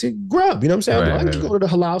 I like to grub. You know what I'm saying? I like to go to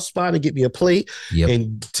the halal spot and get me a plate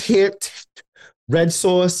and red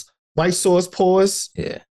sauce, white sauce, pause.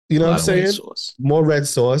 Yeah. You know what I'm saying? More red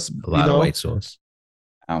sauce. A lot of white sauce.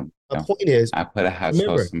 The point is, I put a hot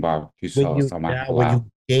sauce and barbecue sauce on my halal. When you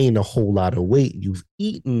gain a whole lot of weight, you've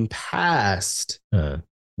eaten past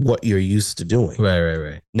what you're used to doing.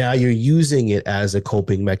 Right. Now you're using it as a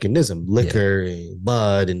coping mechanism, liquor and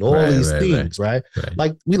bud and all these things, right?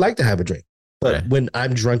 Like we like to have a drink, but when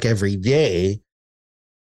I'm drunk every day,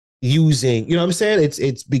 using, you know what I'm saying?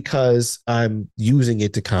 It's because I'm using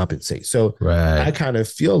it to compensate. So I kind of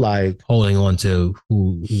feel like holding on to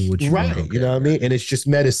who would you want. Okay. You know what I mean? And it's just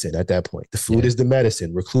medicine at that point. The food is the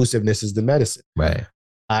medicine. Reclusiveness is the medicine. Right.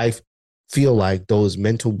 I feel like those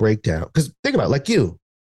mental breakdowns, because think about it, like you.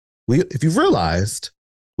 If you've realized,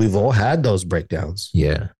 we've all had those breakdowns.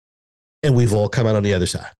 Yeah. And we've all come out on the other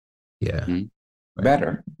side. Yeah. Mm-hmm.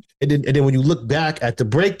 Better. And then when you look back at the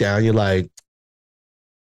breakdown, you're like,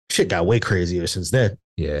 shit got way crazier since then.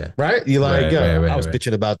 Yeah. Right? You're like, I was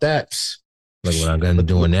bitching about that. Like what I'm going to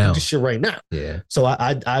do now. This shit right now. Yeah. So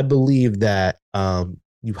I believe that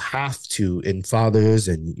you have to, in fathers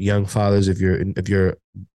and young fathers, if you're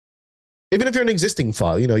even if you're an existing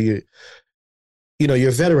father, you're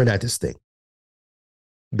a veteran at this thing.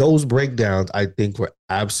 Those breakdowns, I think, were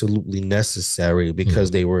absolutely necessary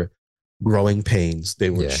because they were growing pains. They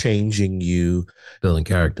were changing you, building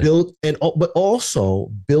character, but also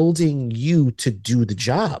building you to do the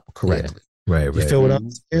job correctly. Right. You feel what I'm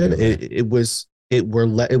saying? It was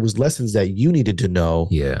lessons that you needed to know,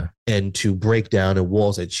 and to break down, and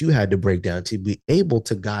walls that you had to break down to be able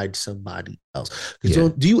to guide somebody else. So,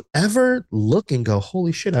 do you ever look and go,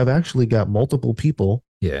 "Holy shit, I've actually got multiple people"?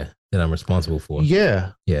 That I'm responsible for.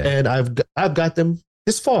 Yeah. And I've got them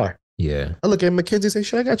this far. Yeah. I look at Mackenzie and say,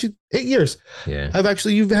 shit, I got you 8 years. Yeah.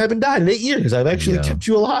 You haven't died in 8 years. I've actually kept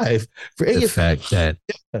you alive for 8 years. The fact that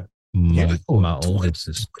my oldest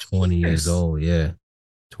is 20 years old. Yeah.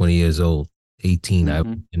 20 years old. 18. I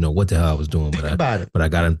what the hell I was doing, but I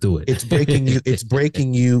got him through it. It's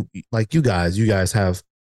breaking you like you guys have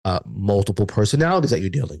multiple personalities that you're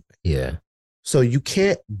dealing with. Yeah. So you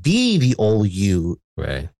can't be the old you.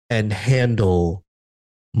 Right. And handle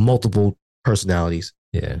multiple personalities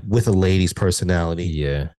with a lady's personality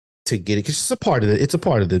to get it, because it's a part of it. It's a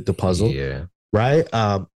part of the puzzle, right?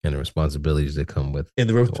 And the responsibilities that come with and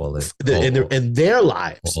their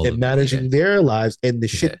lives, and managing their lives, and the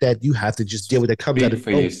shit that you have to just deal with that comes out of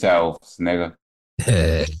for yourselves, nigga.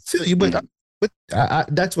 But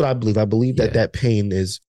that's what I believe. I believe that pain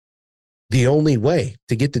is the only way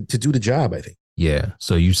to get to do the job, I think. Yeah.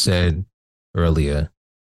 So you said earlier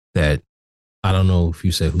that, I don't know if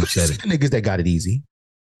you said who said it. Niggas that got it easy.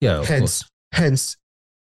 Yeah. Hence.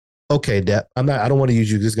 Okay, Depp. I don't want to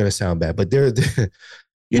use you. This is gonna sound bad, but they're okay.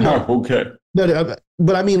 No,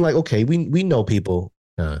 but I mean, like, okay, we know people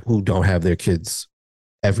who don't have their kids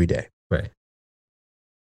every day. Right.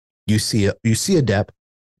 You see a Depp,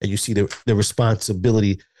 and you see the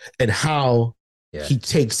responsibility and how he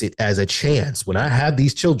takes it as a chance. When I have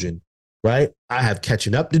these children, right? I have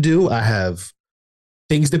catching up to do. I have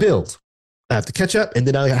things to build. I have to catch up, and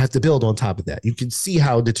then I have to build on top of that. You can see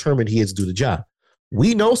how determined he is to do the job.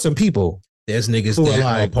 We know some people. There's niggas that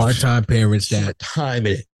are part-time parents that time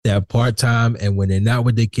it. They're part-time, and when they're not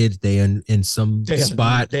with their kids, they're in some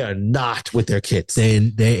spot. They are not with their kids. They're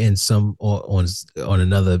in some on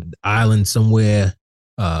another island somewhere,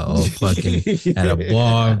 or fucking at a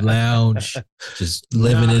bar, lounge, just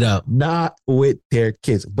living it up. Not with their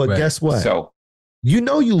kids. But guess what? So you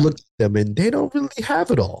look at them and they don't really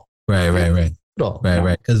have it all. Right.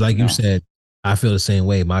 Because like you said, I feel the same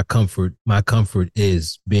way. My comfort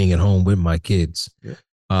is being at home with my kids. Yeah.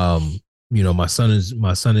 My son is in,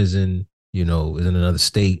 is in another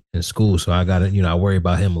state in school, so I gotta, I worry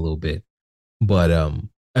about him a little bit. But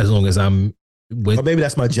as long as I'm with, or maybe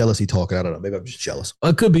that's my jealousy talking. I don't know. Maybe I'm just jealous.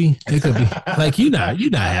 It could be. Like you're not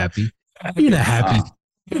happy. You're not happy.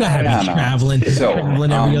 You're not happy traveling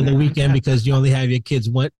every other weekend because you only have your kids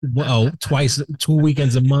twice, 2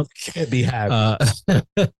 weekends a month. Can't be happy.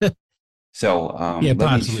 Let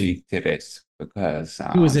me speak to this because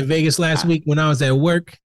he was in Vegas last week when I was at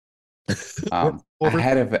work. I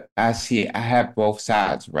have both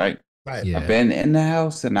sides, right? Right. Yeah. I've been in the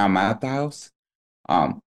house and I'm out the house.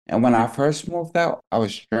 And when I first moved out, I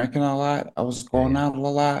was drinking a lot. I was going out a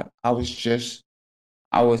lot. I was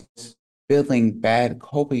feeling bad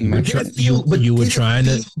coping mechanisms. You were trying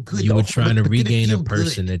to regain a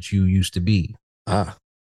person that you used to be. Ah,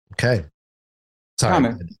 okay.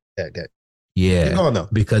 Sorry. Yeah,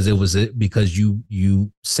 because because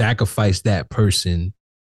you sacrificed that person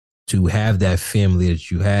to have that family that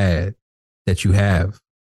you have,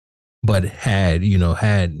 but now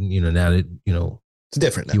that it's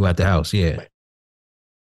different now. You at the house, yeah. Right.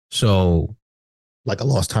 So, like a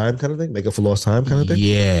lost time kind of thing, make up for lost time kind of thing.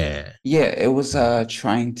 Yeah. It was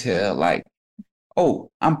trying to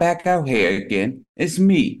I'm back out here again. It's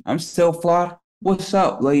me. I'm still Florida. What's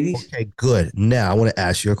up, ladies? Okay, good. Now I want to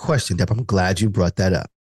ask you a question, Depp. I'm glad you brought that up.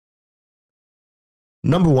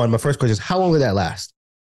 Number one, my first question is, how long did that last?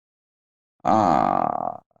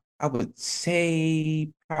 I would say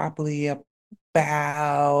probably about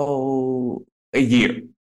a year.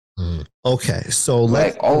 Okay, so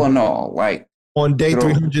let's all in all, on day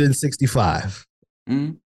 365,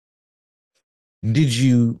 did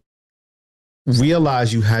you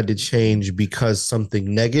realize you had to change because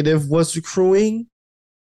something negative was accruing,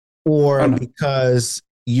 or because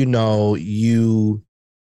my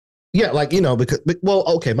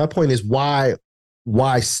point is why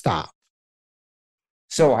stop?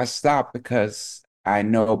 So I stopped because I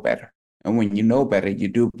know better, and when you know better, you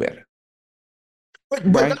do better. But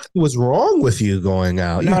nothing was wrong with you going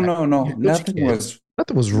out. No. Nothing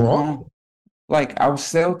was wrong. Like I was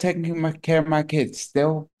still taking care of my kids,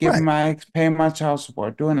 still giving paying my child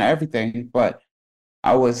support, doing everything, but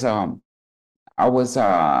I was I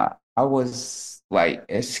was like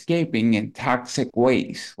escaping in toxic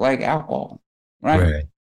ways, like alcohol, right? Right.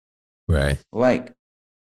 Right. Like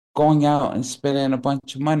going out and spending a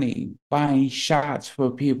bunch of money, buying shots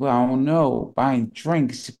for people I don't know, buying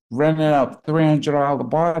drinks, renting up $300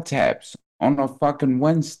 bar tabs on a fucking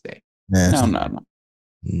Wednesday. No, Nasty. no, no, no,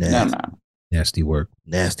 Nasty. no. Nasty work.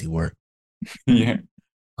 Nasty work. Yeah.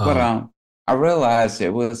 But Um, I realized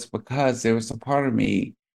it was because there was a part of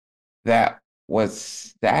me that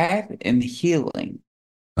was sad and healing.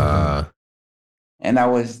 And I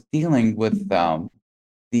was dealing with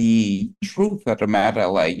the truth of the matter,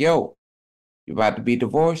 like, yo, you about to be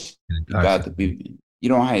divorced, you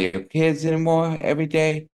don't have your kids anymore every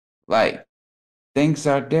day. Like things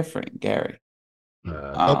are different, Gary.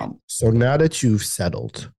 Okay. So now that you've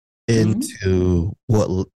settled into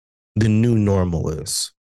what the new normal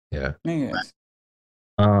is, yeah. Yes.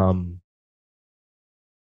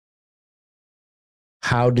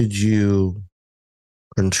 How did you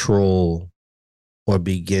control or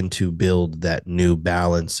begin to build that new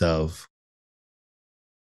balance of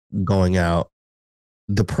going out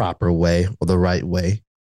the proper way or the right way?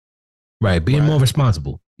 Right. Being more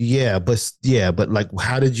responsible. Yeah, but like,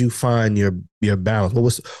 how did you find your balance?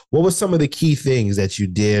 What was some of the key things that you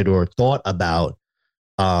did or thought about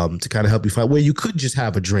to kind of help you find where you could just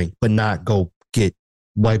have a drink but not go get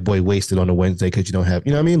white boy wasted on a Wednesday because you don't have,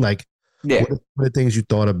 you know what I mean? Like, yeah. What are the things you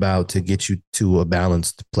thought about to get you to a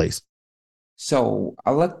balanced place? So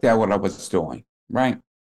I looked at what I was doing, right?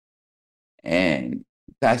 And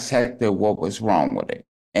dissected what was wrong with it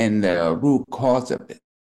and the root cause of it,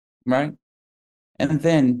 right? And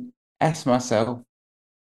then asked myself,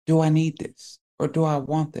 do I need this or do I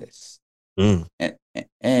want this?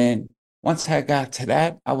 And once I got to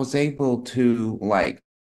that, I was able to like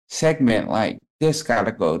segment like this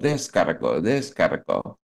gotta go, this gotta go, this gotta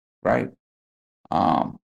go, right?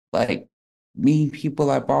 Like meeting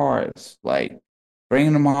people at bars, like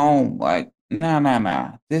bringing them home, like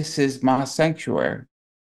nah. This is my sanctuary.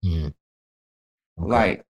 Okay.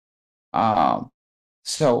 Like,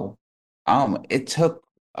 so it took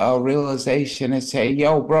a realization to say,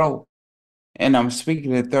 yo, bro, and I'm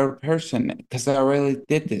speaking to the third person because I really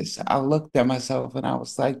did this. I looked at myself and I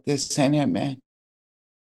was like, this ain't it, man.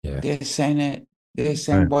 Yeah. This ain't it. This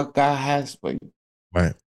ain't what God has for you.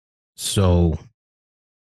 Right. So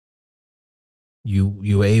you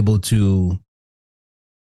were able to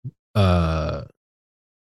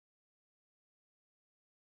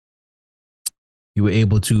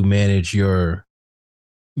manage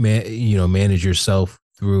manage yourself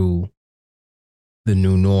through the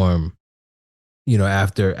new norm,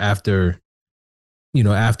 after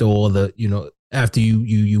all the, after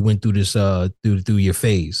you went through this through your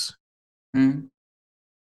phase. Mm-hmm.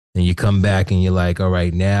 And you come back and you're like, all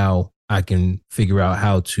right, now I can figure out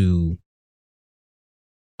how to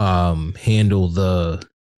handle how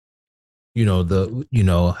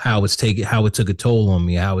it took a toll on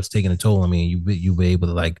me, how it's taking a toll on me, and you were able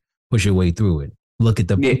to like push your way through it. Look at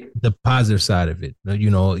the positive side of it.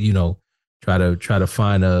 Try to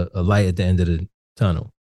find a light at the end of the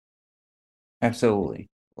tunnel. Absolutely.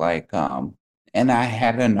 Like, and I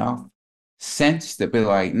had enough sense to be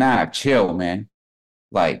like, nah, chill, man.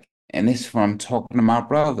 Like, and this from talking to my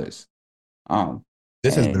brothers.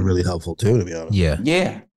 This has been really helpful too, to be honest.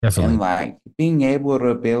 Yeah, definitely. And like being able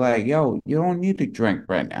to be like, yo, you don't need to drink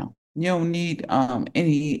right now. You don't need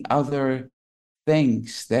any other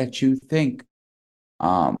things that you think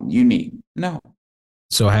you need. No.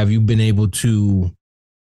 So have you been able to,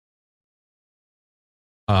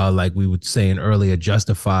 like we were saying earlier,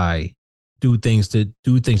 do things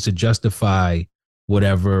to justify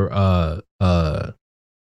whatever?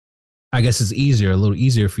 I guess it's a little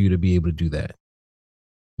easier for you to be able to do that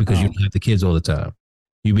because you don't have the kids all the time.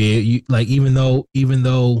 Even though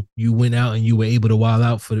you went out and you were able to wild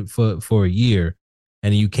out for a year,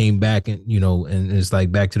 and you came back and and it's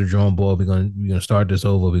like back to the drawing board. We're gonna start this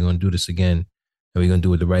over. We're gonna do this again, and we're gonna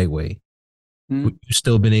do it the right way. You've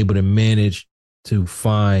still been able to manage to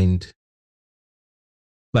find,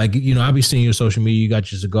 like, I'll be seeing your social media. You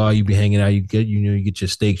got your cigar. You be hanging out. You get you get your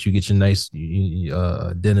steaks. You get your nice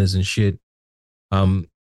dinners and shit. It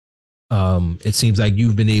seems like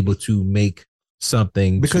you've been able to make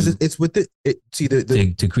something because it's with it. See,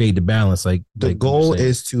 to create the balance. Like the goal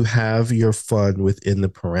is to have your fun within the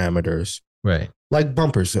parameters, right? Like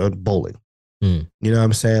bumpers on bowling. You know what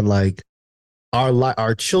I'm saying? Like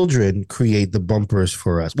our children create the bumpers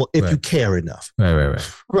for us. Well, if you care enough,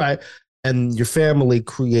 right. and your family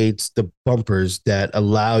creates the bumpers that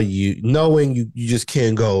allow you, knowing you just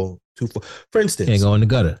can't go too far. For instance, can't go in the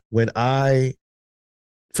gutter. When I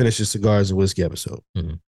finish the Cigars and Whiskey episode,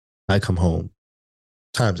 I come home.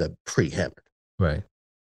 Times I'm pretty hammered. Right.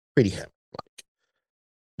 Pretty hammered. Like,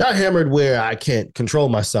 not hammered where I can't control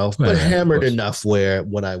myself, but hammered enough where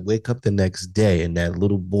when I wake up the next day and that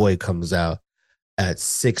little boy comes out at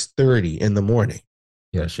 6:30 in the morning.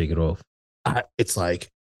 Yeah, shake it off. It's like,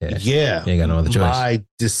 you ain't got no other choice. My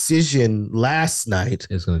decision last night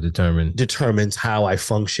is going to determines how I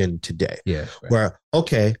function today. Yeah. Right. Where,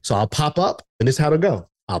 okay, so I'll pop up and this is how to go.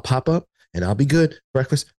 I'll pop up and I'll be good.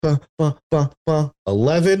 Breakfast,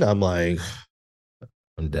 11. I'm like,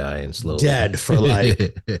 I'm dying slowly. Dead for like,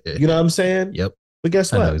 you know what I'm saying? Yep. But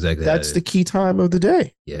guess what? Exactly that's the key time of the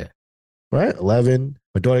day. Yeah. Right? 11.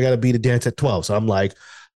 My daughter got to be to dance at 12. So I'm like,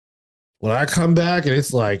 when I come back and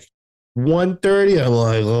it's like 1:30, I'm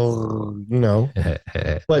like, oh, you know.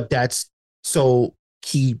 But that's so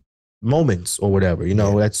key moments or whatever, you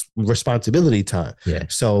know, that's responsibility time. Yeah.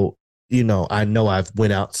 So, you know I've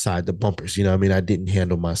went outside the bumpers, you know what I mean? I didn't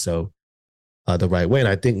handle myself the right way. And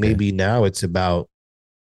I think maybe now it's about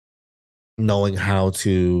knowing how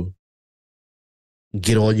to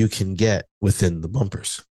get all you can get within the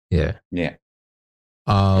bumpers. Yeah. Yeah.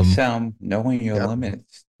 Knowing your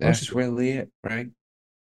limits. That's really it, right?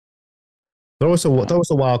 Throw us a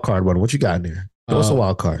wild card one. What you got in there? Throw us a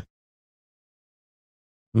wild card.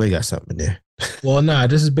 Maybe got something in there. Well, nah,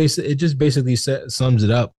 this is basic. It just basically sums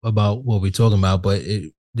it up about what we're talking about. But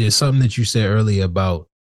there's something that you said earlier about,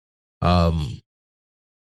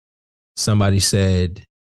 somebody said,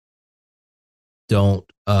 don't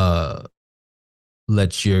revolve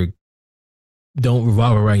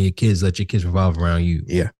around your kids. Let your kids revolve around you.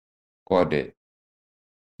 Yeah. Got it.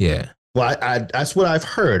 Yeah. Well, I that's what I've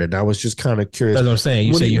heard, and I was just kind of curious. That's what I'm saying.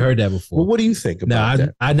 You say you heard that before. Well, what do you think about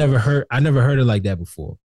that? I never heard it like that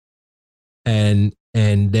before. And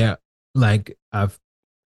there, like,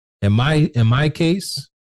 in my case,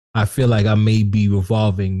 I feel like I may be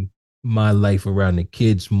revolving my life around the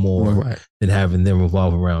kids more than having them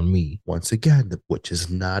revolve around me. Once again, which is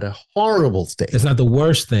not a horrible thing. It's not the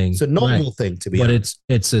worst thing. It's a noble thing to be. But it's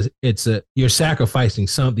you're sacrificing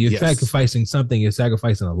something. You're sacrificing something. You're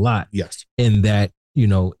sacrificing a lot. Yes. In that,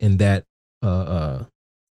 when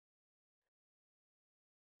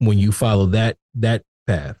you follow that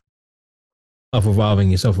path of revolving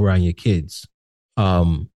yourself around your kids,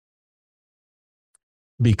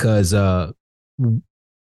 because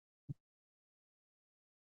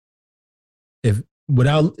it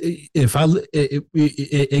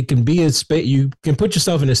can be a space, you can put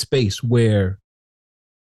yourself in a space where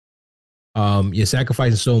you're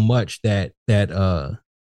sacrificing so much that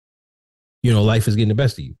life is getting the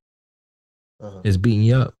best of you. It's beating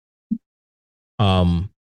you up.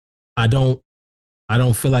 I don't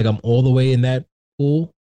feel like I'm all the way in that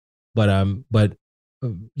pool, but I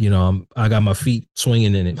got my feet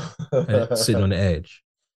swinging in it, sitting on the edge.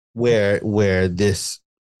 Where this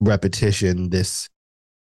repetition, this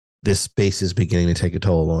space is beginning to take a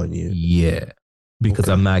toll on you. Yeah, because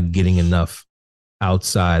I'm not getting enough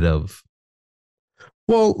outside of.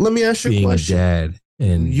 Well, let me ask you a question. Being a dad,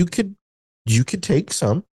 and you could take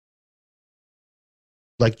some,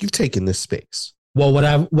 like you've taken this space. Well,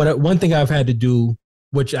 one thing I've had to do,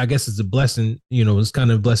 which I guess is a blessing, it's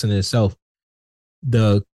kind of a blessing in itself.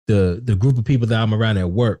 The group of people that I'm around at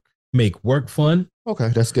work make work fun. Okay,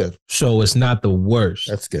 that's good. So it's not the worst.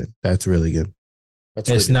 That's good. That's really good.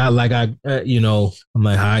 It's not like I'm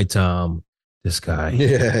like, hi, Tom, this guy.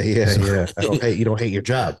 Yeah. You don't hate your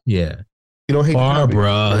job. Yeah. You don't hate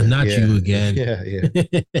Barbara, not you again. Yeah.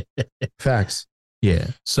 Facts. Yeah.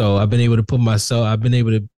 So I've been able to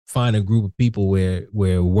find a group of people where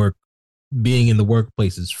being in the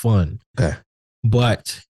workplace is fun. Okay.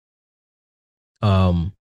 But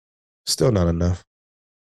still not enough.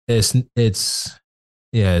 It's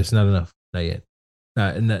not enough. Not yet.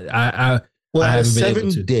 Out of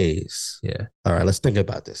 7 days. Yeah. All right, let's think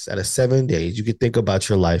about this. Out of 7 days, you could think about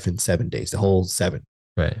your life in 7 days, the whole 7.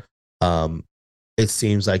 Right. It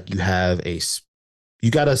seems like you got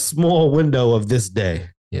a small window of this day.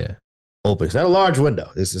 Yeah. Open. It's not a large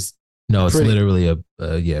window. This is it's literally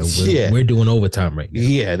we're doing overtime right now.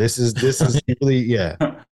 Yeah, this is really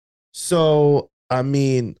So, I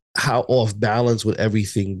mean, how off balance would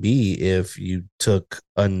everything be if you took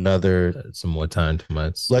another some more time to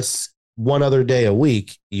months? One other day a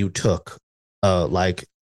week you took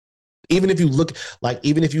even if you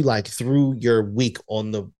threw your week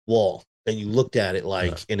on the wall and you looked at it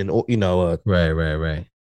in an right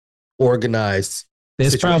organized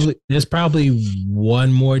situation. There's probably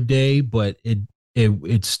one more day, but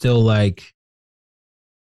it's still like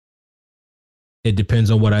it depends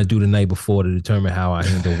on what I do the night before to determine how I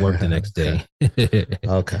handle work the next day.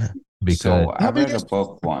 Okay. Because So I read a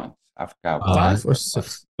book once. I forgot what. 5 or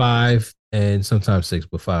 6? 5 and sometimes 6,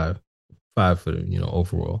 but 5 for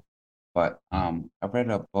overall. But I read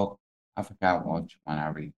a book. I forgot which one I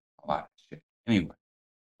read. A lot of shit. Anyway,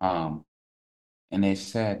 and it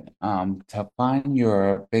said to find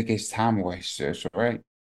your biggest time wasters, right?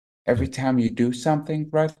 Every time you do something,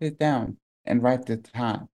 write it down and write the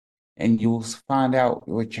time, and you'll find out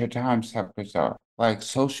what your time suckers are. Like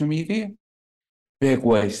social media, big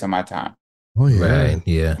waste of my time. Oh yeah. Right.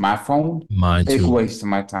 Yeah. My phone, Mine big too. waste of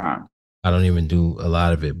my time. I don't even do a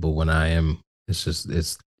lot of it, but when I am, it's just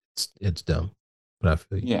it's dumb. But I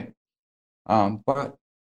feel you. Yeah. But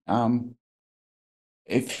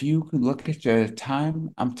if you can look at your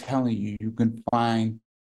time, I'm telling you, you can find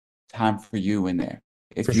time for you in there.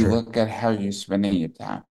 If For you sure. look at how you're spending your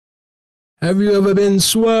time. Have you ever been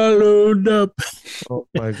swallowed up? Oh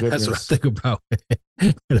my That's what I goodness. think about.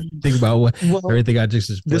 Think about everything I just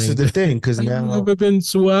explained. This is the thing, because Have now you ever been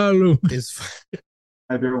swallowed? it's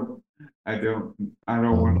I don't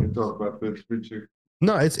want to talk about this with you.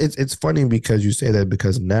 no, it's funny because you say that,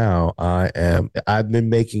 because now I've been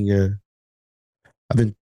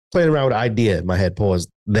playing around with an idea in my head, pause,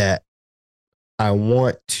 that I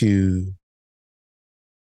want to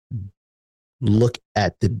look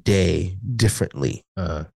at the day differently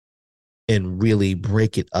and really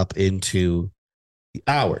break it up into the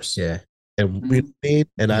hours. Yeah. And you know what I mean?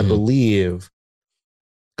 And I believe,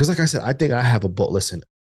 because like I said, I think I have a boat. Listen,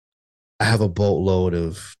 I have a boatload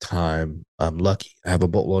of time. I'm lucky. I have a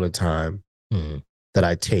boatload of time that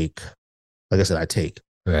I take. Like I said, I take.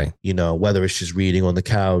 Right. Whether it's just reading on the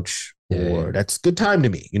couch or that's good time to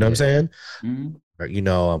me. You know what I'm saying? Or,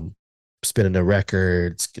 I'm spinning the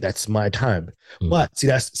records. That's my time. But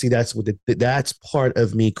that's what that's part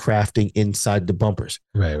of me crafting inside the bumpers.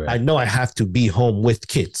 Right. I know I have to be home with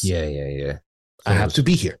kids. Yeah. I have to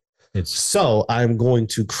be here. So I'm going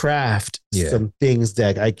to craft some things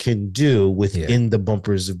that I can do within the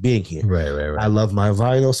bumpers of being here. Right. I love my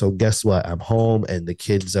vinyl. So guess what? I'm home and the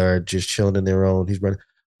kids are just chilling in their own. He's running.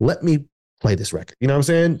 Let me play this record. You know what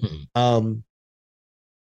I'm saying?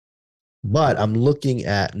 But I'm looking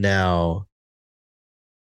at now,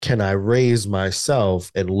 can I raise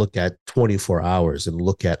myself and look at 24 hours and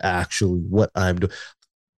look at actually what I'm doing?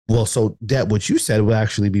 Well, so that what you said would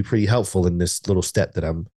actually be pretty helpful in this little step that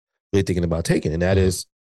I'm really thinking about taking. And that is,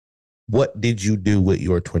 what did you do with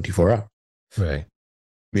your 24 hours? Right.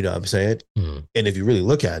 You know what I'm saying? And if you really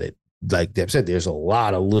look at it, like Deb said, there's a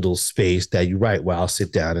lot of little space that you write. Well, I'll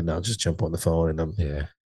sit down and I'll just jump on the phone and I'm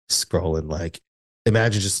scrolling. Like,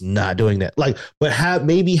 imagine just not doing that. Like, but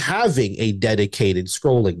maybe having a dedicated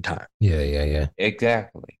scrolling time. Yeah.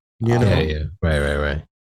 Exactly. Yeah. Right.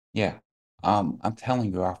 Yeah. I'm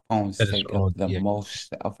telling you, our phones take up the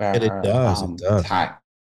most of our and it does. time.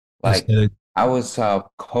 Like, I was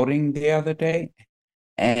coding the other day,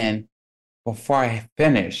 and before I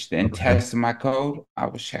finished and tested my code, I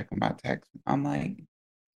was checking my text. I'm like,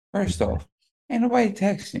 first off, ain't nobody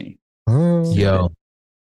texting you. Yo,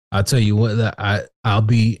 I'll tell you what, I'm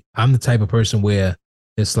the type of person where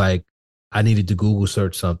it's like I needed to Google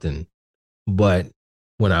search something, but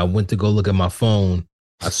when I went to go look at my phone,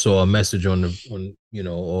 I saw a message or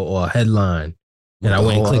a headline, and I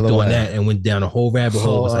went and clicked on that and went down a whole rabbit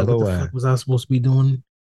hole. I was like, what the fuck was I supposed to be doing?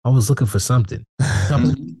 I was looking for something. I was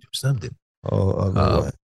looking for something.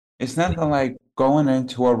 It's nothing like going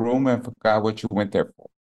into a room and forgot what you went there for.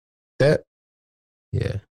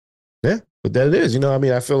 Yeah, but that it is.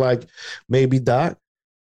 I feel like maybe Doc.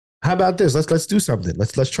 How about this? Let's do something.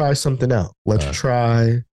 Let's try something out. Let's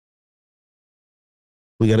try.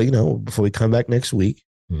 We gotta, before we come back next week,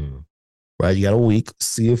 right? You got a week.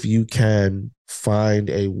 See if you can find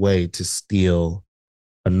a way to steal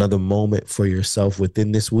another moment for yourself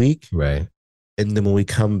within this week. Right. And then when we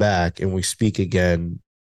come back and we speak again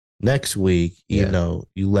next week, you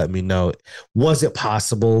let me know, was it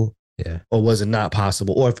possible? Yeah. Or was it not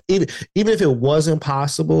possible? Or even if it wasn't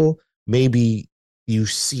possible, maybe you've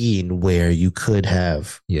seen where you could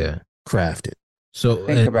have crafted. So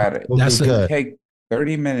think about it. That's good. Take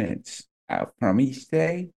 30 minutes out from each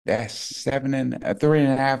day. That's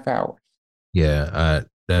 3.5 hours. Yeah,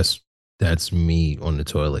 that's me on the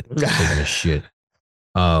toilet taking a shit.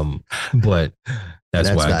 But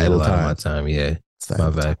that's why I get a lot of my time. Yeah, it's my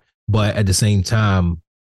bad. But at the same time,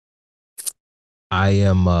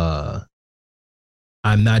 I'm not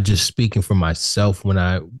just speaking for myself when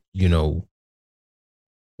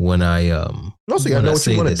when I Also, you gotta know what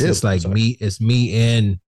you want to do. it's like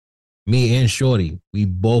me and Shorty. We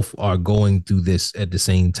both are going through this at the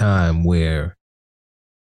same time where,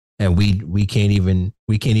 and we can't even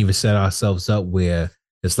set ourselves up where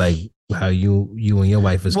it's like how you and your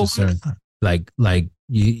wife is concerned. Like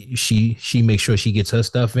she makes sure she gets her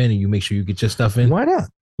stuff in, and you make sure you get your stuff in. Why not?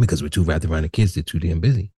 Because we're too wrapped around the kids. They're too damn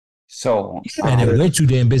busy. So and then we're too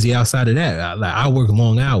damn busy outside of that. I work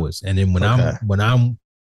long hours, and then when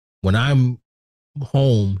I'm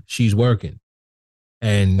home, she's working,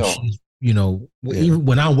 and she's even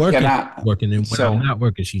when I'm working, working, and when I'm not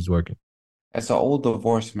working, she's working. As an old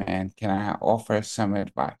divorced man, can I offer some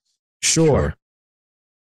advice? Sure.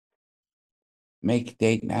 Make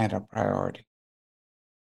date night a priority.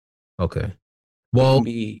 Okay. Well,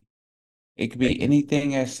 it could be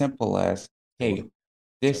anything as simple as, hey,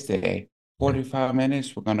 this day, 45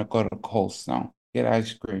 minutes, we're gonna go to Cold Stone, get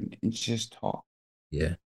ice cream, and just talk.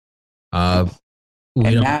 Yeah. And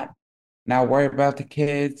not worry about the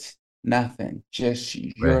kids, nothing. Just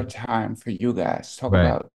your time for you guys. Talk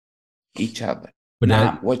about each other. But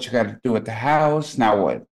not what you gotta do at the house, not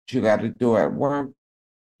what you gotta do at work,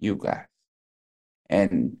 you guys.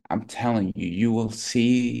 And I'm telling you, you will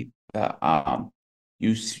see the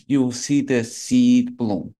you will see the seed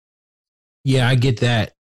bloom. Yeah, I get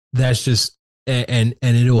that. That's just and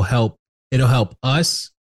it'll help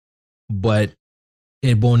us, but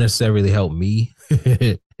it won't necessarily help me.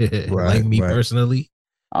 Like me personally.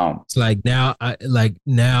 It's like now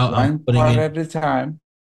I'm putting part at a time.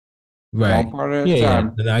 Right. One part at a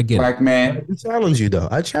time. Yeah, I get Black it. man. I challenge you though.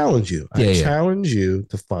 I challenge you. I challenge you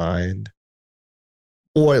to find,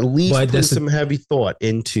 or at least put some heavy thought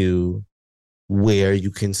into where you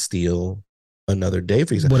can steal another day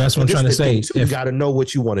for yourself. Well, that's what I'm trying to say. You got to know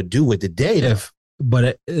what you want to do with the day.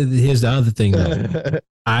 But here's the other thing though.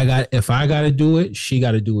 If I got to do it, she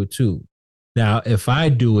got to do it too. Now, if I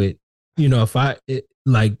do it,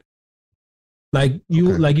 like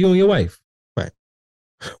you and your wife. Right.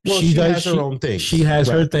 Well, she has her own things. She has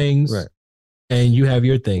her things. Right. And you have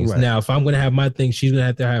your things. Right. Now, if I'm going to have my things, she's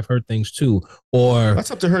going to have her things too. Or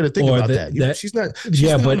that's up to her to think about that. She's not on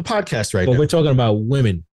the podcast right now. But we're talking about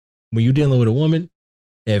women. When you're dealing with a woman,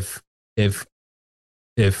 if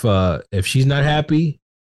she's not happy,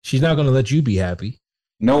 she's not going to let you be happy.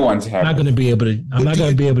 No one's happy. I'm not going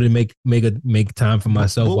to be able to make time for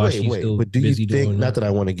myself while she's still busy doing. Not that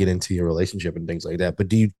I want to get into your relationship and things like that, but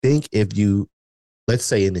do you think if you, let's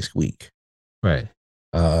say in this week, right,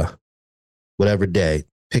 whatever day,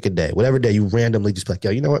 pick a day, whatever day you randomly just like,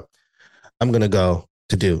 yo, you know what, I'm gonna go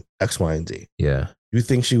to do X, Y, and Z. Yeah. You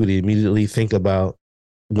think she would immediately think about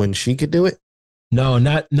when she could do it? No,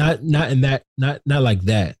 not in that, not like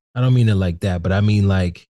that. I don't mean it like that, but I mean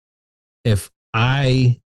like if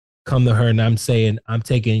I come to her and I'm saying I'm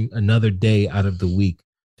taking another day out of the week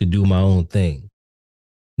to do my own thing.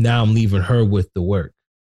 Now I'm leaving her with the work.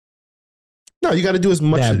 No, you got to do as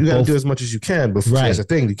much. You got to do as much as you can. But that's the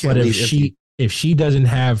thing. You can't. But if she doesn't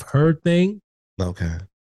have her thing, okay,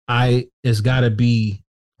 it's got to be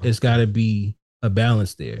a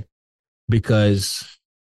balance there, because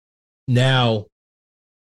now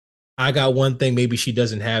I got one thing. Maybe she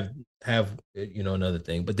doesn't have another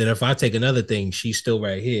thing. But then if I take another thing, she's still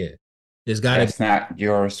right here. That's not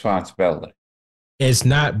your responsibility. It's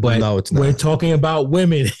not, but no, it's not. We're talking about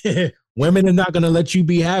women. Women are not going to let you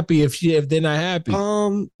be happy if they're not happy.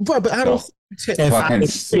 But I don't. Fucking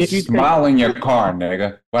smile in your car,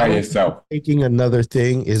 nigga, by yourself. Taking another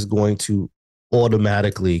thing is going to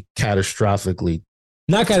automatically, catastrophically.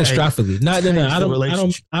 Not catastrophically. No.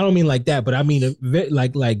 I don't mean like that, but I mean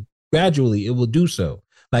like gradually it will do so.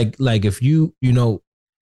 Like if you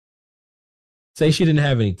say she didn't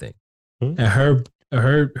have anything, and her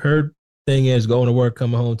thing is going to work,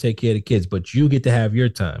 coming home, take care of the kids, but you get to have your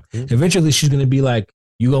time. Eventually, she's going to be like,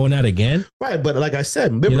 "You going out again?" Right, but like I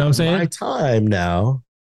said, remember, what I'm saying? My time now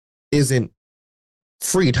isn't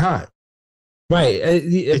free time. Right,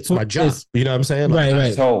 it's my job. You know what I'm saying? Like,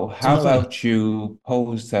 right. So how about you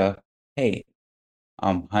pose hey,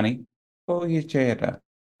 honey, go get your hair done.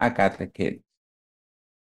 I got the kids.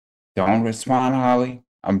 Don't respond, Holly.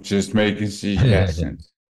 I'm just making suggestions.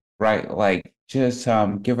 Right, like just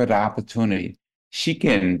give her the opportunity. She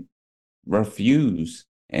can refuse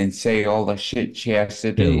and say all the shit she has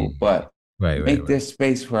to do, but make this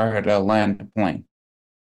space for her to land the plane.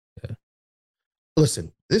 Yeah.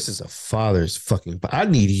 Listen, this is a father's fucking. I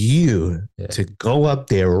need you to go up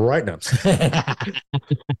there right now.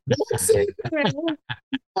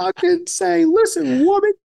 I can say, listen,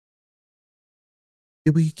 woman,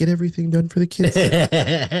 did we get everything done for the kids?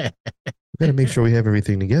 gotta make sure we have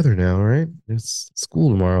everything together now, all right? It's school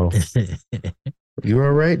tomorrow. You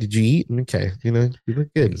all right? Did you eat? Okay, you look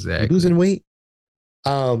good. Exactly. You losing weight?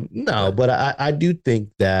 No, but I do think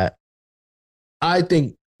that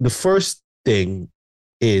the first thing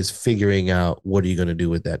is figuring out what are you gonna do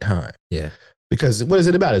with that time. Yeah. Because what is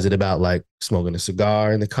it about? Is it about like smoking a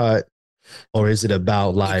cigar in the cut? Or is it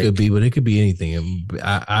about like it could be, but it could be anything.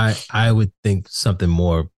 I would think something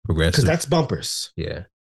more progressive. Because that's bumpers. Yeah.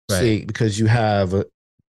 Right. See, because you have a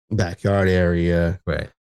backyard area. Right.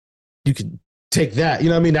 You could take that. You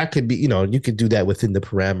know what I mean? That could be, you could do that within the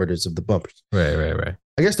parameters of the bumpers. Right.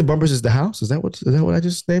 I guess the bumpers is the house. Is that what I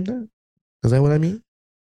just named that? Is that what I mean?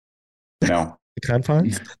 No. The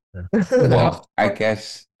confines? Well, I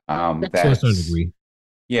guess that's to a certain degree.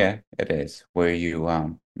 Yeah, it is. Where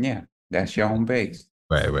you that's your home base.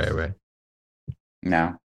 Right.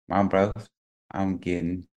 Now, my brother, I'm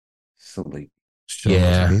getting sleepy.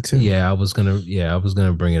 Yeah, me too. Yeah, I was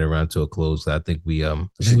gonna bring it around to a close. I think we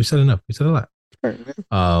said enough. We said a lot.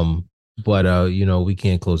 But we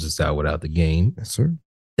can't close this out without the game. Yes, sir.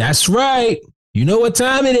 That's right. You know what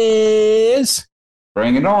time it is.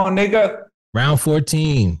 Bring it on, nigga. Round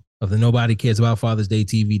 14 of the Nobody Cares About Father's Day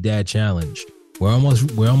TV Dad Challenge. We're almost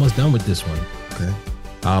done with this one. Okay.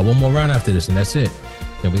 One more round after this, and that's it.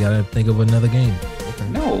 Then we gotta think of another game. Okay.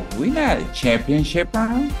 No, we not a championship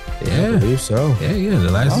round. Yeah, I believe so. Yeah.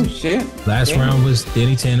 The last round was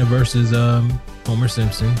Danny Tanner versus Homer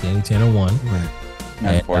Simpson. Danny Tanner won. Right.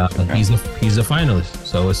 And, he's a finalist.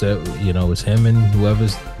 So it's him and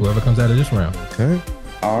whoever comes out of this round. Okay.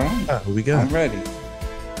 All right. Who we got? I'm ready.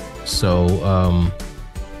 So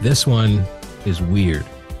this one is weird.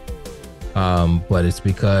 But it's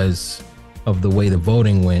because of the way the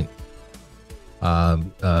voting went,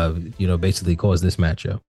 basically caused this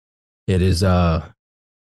matchup. It is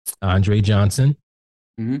Andre Johnson,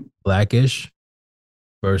 Blackish,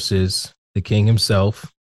 versus the king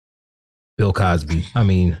himself, Bill Cosby. I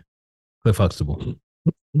mean, Cliff Huxtable.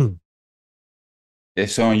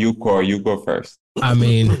 It's on you, Corey. You go first. I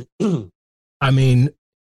mean,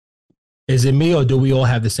 is it me or do we all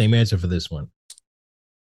have the same answer for this one?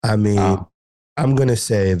 I mean, I'm going to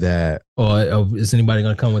say that. Or is anybody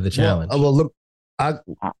going to come with a challenge?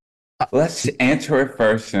 Let's answer it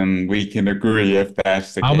first and we can agree if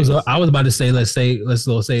that's the case. I was about to say, let's say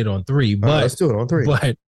it on 3, but let's do it on 3.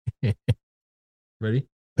 But ready?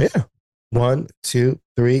 Yeah. 1, 2,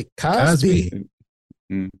 3. Cosby.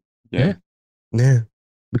 Yeah.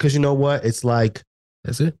 Because you know what? It's like,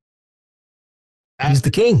 that's it. He's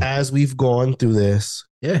the king. As we've gone through this,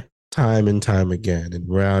 time and time again, and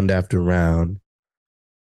round after round,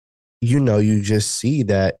 you just see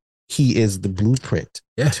that he is the blueprint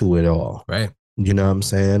to it all. Right. You know what I'm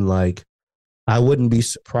saying? Like, I wouldn't be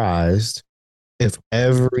surprised if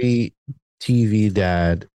every TV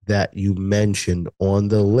dad that you mentioned on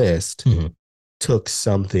the list took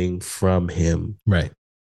something from him. Right.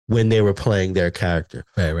 When they were playing their character.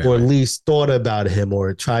 Right. Or at least thought about him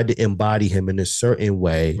or tried to embody him in a certain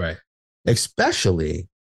way. Right. Especially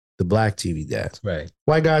the black TV dads. Right.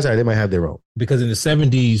 White guys, they might have their own. Because in the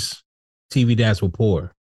 70s, TV dads were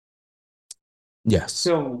poor. Yes.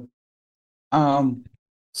 So, 60s and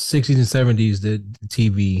 70s, the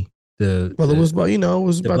TV, it was about, it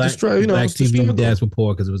was about the struggle. Black TV dads were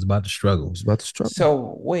poor because it was about the struggle. It was about the struggle.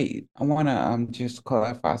 So wait, I want to just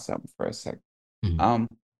clarify something for a second.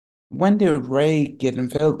 When did Ray get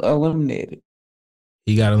eliminated?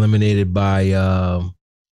 He got eliminated by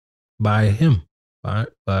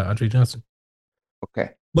Andre Johnson.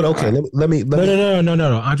 Okay. But okay, let me.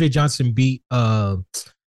 No. Andre Johnson beat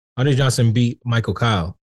Michael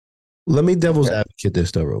Kyle. Let me devil's advocate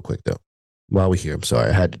this though, real quick though. While we're here, I'm sorry,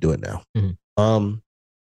 I had to do it now.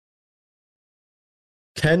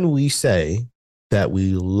 Can we say that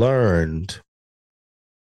we learned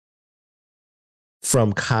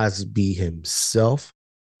from Cosby himself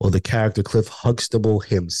or the character Cliff Huxtable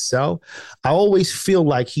himself? I always feel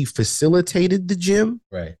like he facilitated the gym.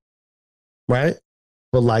 Right.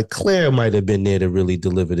 But like Claire might have been there to really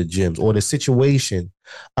deliver the gems or the situation.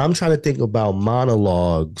 I'm trying to think about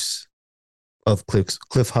monologues of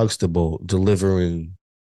Cliff Huxtable delivering,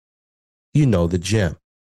 the gem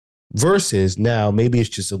versus now maybe it's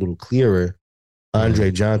just a little clearer.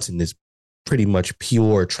 Andre Johnson is pretty much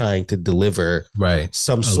pure trying to deliver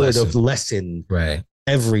some sort of lesson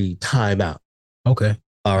every time out. Okay.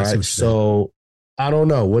 All right. So I don't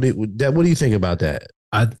know. What do you think about that?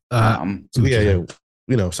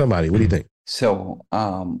 Somebody, what do you think? So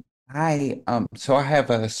I have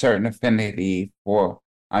a certain affinity for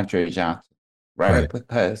Andre Johnson, right?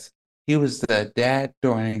 Because he was the dad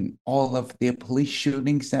during all of the police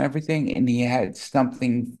shootings and everything, and he had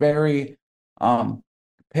something very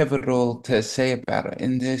pivotal to say about it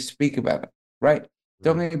and to speak about it, right?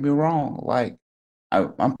 Don't get me wrong, like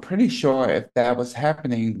I'm pretty sure if that was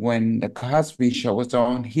happening when the Cosby Show was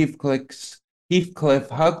on, Heathcliff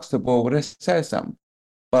Huxtable would have said something,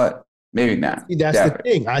 but maybe not. See, that's the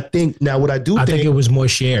thing. I think now what I think it was more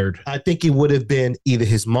shared. I think it would have been either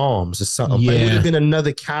his mom's or something. Yeah. But it would have been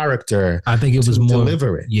another character. I think it was more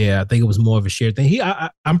deliver it. Yeah, I think it was more of a shared thing.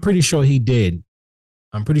 I'm pretty sure he did.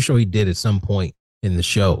 I'm pretty sure he did at some point in the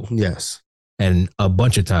show. Yes, and a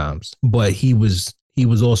bunch of times. But he was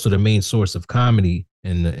also the main source of comedy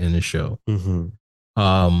in the show. Mm-hmm.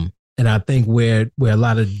 And I think where a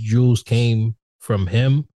lot of jewels came from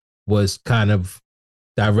him was kind of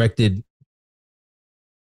directed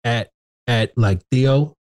at like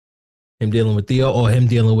Theo, him dealing with Theo, or him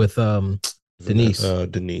dealing with Denise.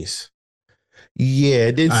 Denise. Yeah,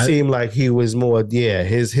 it did seem like he was more. Yeah,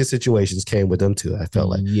 his situations came with them too. I felt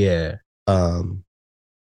like. Yeah.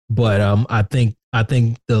 But I think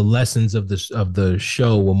the lessons of the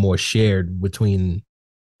show were more shared between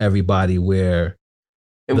everybody. Where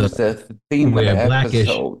it was the theme of the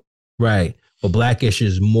episode, right? But Blackish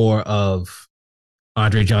is more of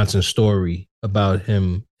Andre Johnson's story about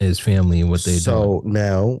him, his family, and what they do. So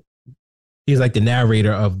now he's like the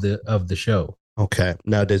narrator of the show. Okay.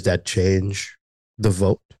 Now, does that change the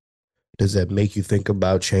vote? Does that make you think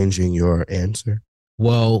about changing your answer?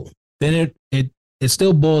 Well, then it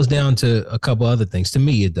still boils down to a couple other things. To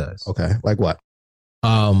me, it does. Okay. Like what?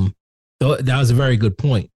 That was a very good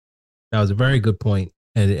point.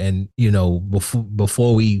 And you know,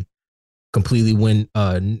 before we completely went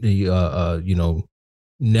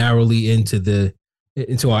narrowly into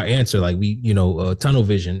our answer, like we tunnel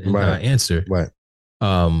vision in our answer, right?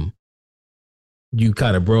 You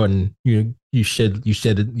kind of broaden, you shedded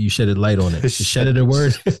light on it. Shedded a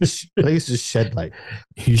word. I used to shed light.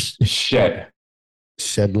 You shed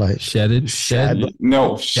light. Shed.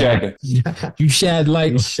 No, shed. You shed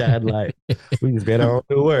light. You shed light. We just made our own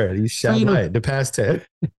new word. You shed light. The past tense.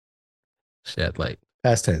 Shed light.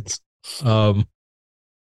 Past tense. On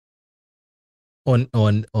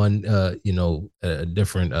a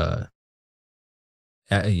different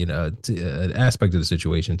aspect of the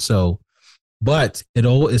situation. So, but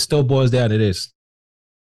it still boils down to this.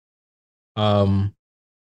 For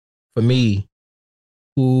me,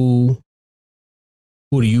 who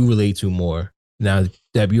do you relate to more? Now,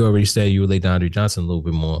 Deb, you already said you relate to Andre Johnson a little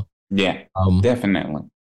bit more. Yeah, definitely.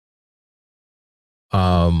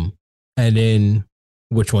 And then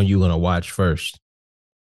which one you gonna watch first?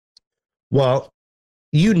 Well,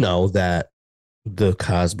 you know that the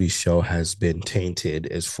Cosby Show has been tainted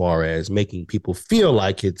as far as making people feel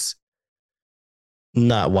like it's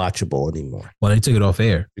not watchable anymore. Well, they took it off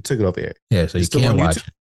air. They took it off air. Yeah, so you can't watch it.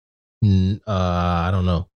 I don't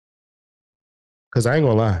know. Because I ain't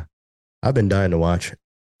gonna lie, I've been dying to watch it.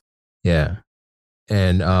 Yeah,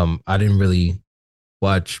 and I didn't really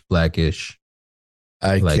watch Blackish.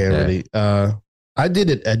 I like can't that. Really. I did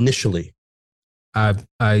it initially. I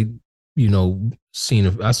I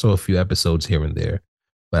saw a few episodes here and there,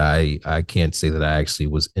 but I can't say that I actually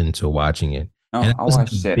was into watching it. No, I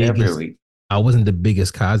watched it every week. I wasn't the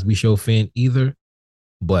biggest Cosby Show fan either,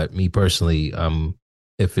 but me personally,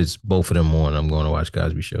 if it's both of them on, I'm going to watch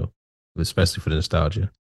Cosby Show, especially for the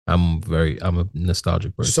nostalgia. I'm a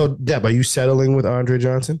nostalgic person. So, Deb, are you settling with Andre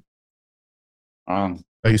Johnson? Are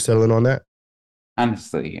you settling on that?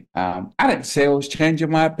 Honestly, I didn't say I was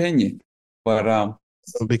changing my opinion, but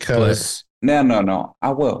because no, I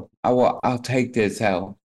will. I'll take this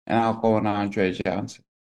L and I'll go on Andre Johnson.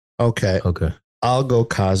 Okay. I'll go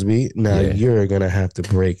Cosby. Now you're gonna have to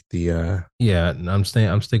break the. Yeah, I'm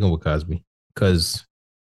sticking with Cosby because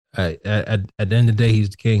at the end of the day, he's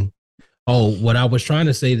the king. Oh, what I was trying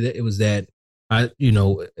to say that it was that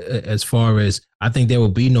as far as I think there will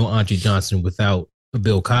be no Andre Johnson without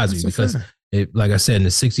Bill Cosby because like I said, in the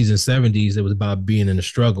 60s and 70s, it was about being in a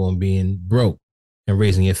struggle and being broke and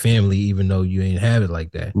raising your family, even though you ain't have it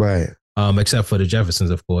like that. Right. Except for the Jeffersons,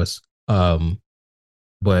 of course.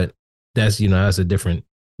 But that's a different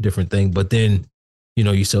thing. But then,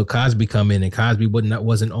 you saw Cosby come in, and Cosby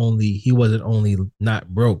wasn't only not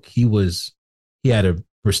broke. He had a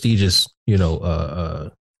prestigious,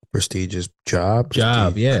 prestigious job,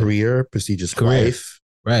 yeah, career, prestigious wife.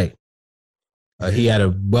 Right. He had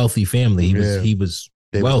a wealthy family. He was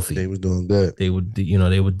wealthy. They was doing good. They would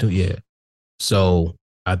do, yeah. So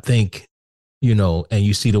I think, and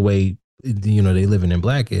you see the way, they living in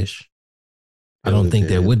Blackish. I don't think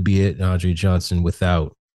there would be an Andre Johnson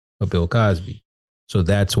without a Bill Cosby. So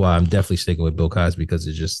that's why I'm definitely sticking with Bill Cosby, because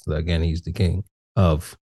it's just, again, he's the king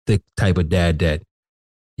of the type of dad that,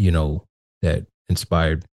 that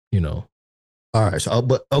inspired, All right. So,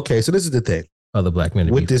 but okay. So this is the thing. other black men.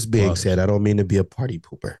 With this being said, I don't mean to be a party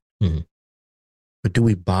pooper, but do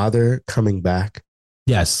we bother coming back?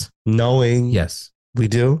 Yes. Knowing? Yes. We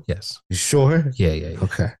do? Yes. You sure? Yeah.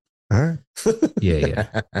 Okay. All right.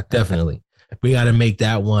 Yeah. Definitely. We got to make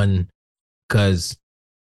that one, because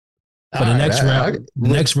for the next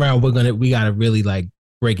round, we got to really like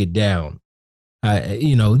break it down.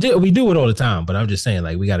 We do it all the time, but I'm just saying,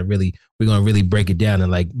 like, we're going to really break it down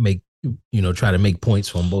and like make, try to make points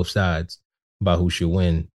from both sides about who should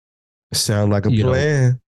win. Sound like a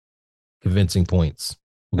plan. Convincing points.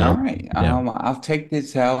 All right. I'll take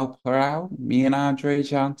this out. Me and Andre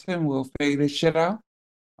Johnson will figure this shit out.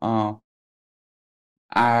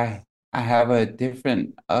 I have a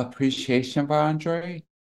different appreciation for Andre.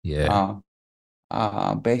 Yeah.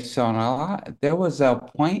 Based on a lot. There was a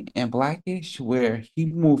point in Blackish where he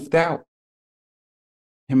moved out.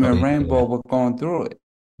 Him and Rainbow were going through it.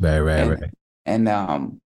 Right. And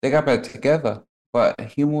they got back together, but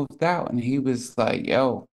he moved out and he was like,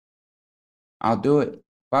 yo, I'll do it.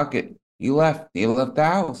 Fuck it. He left the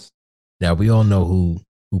house. Now we all know who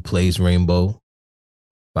plays Rainbow,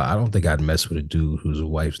 but I don't think I'd mess with a dude whose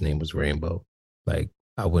wife's name was Rainbow. Like,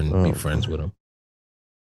 I wouldn't be friends with him.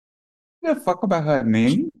 You give a fuck about her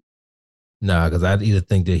name? Nah, because I'd either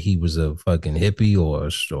think that he was a fucking hippie or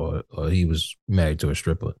he was married to a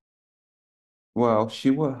stripper. Well,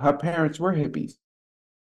 her parents were hippies.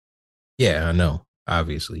 Yeah, I know,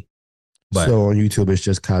 obviously. But, so on YouTube, it's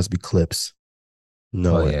just Cosby clips.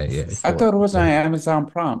 No. Yeah. I thought it was on Amazon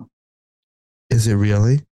Prime. Is it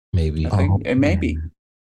really? Maybe. I think it may be.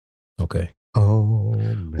 Okay. Oh,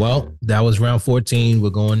 man. Well, that was round 14. We're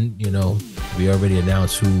going, we already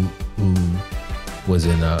announced who was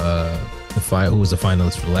in the fight, who was the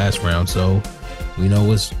finalist for the last round. So we know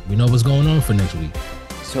what's going on for next week.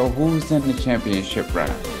 So who's in the championship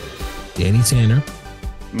round? Danny Tanner,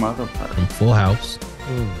 motherfucker, from Full House,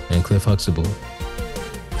 and Cliff Huxtable.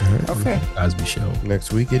 Right. Okay. Cosby Show.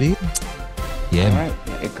 Next week at 8. Yeah. All right.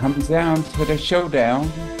 It comes down to the showdown.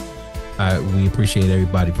 We appreciate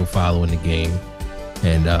everybody for following the game,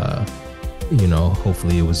 and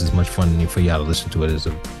hopefully it was as much fun for y'all to listen to it as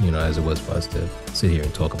it was for us to sit here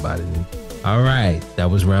and talk about it. All right, that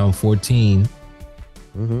was round 14.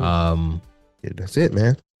 Yeah, that's it,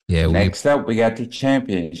 man. Yeah. Next up, we got the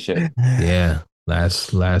championship. Yeah,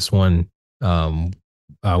 last one. I'm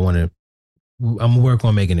gonna work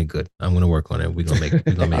on making it good. I'm gonna work on it. We're gonna make it.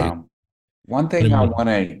 One thing I want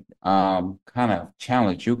to kind of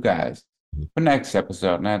challenge you guys for next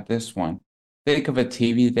episode, not this one. Think of a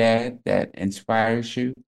TV dad that inspires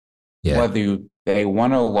you, whether they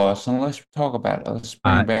won or lost, and let's talk about it. Let's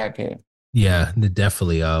bring back here. Yeah,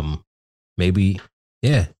 definitely. Maybe.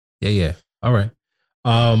 Yeah. All right.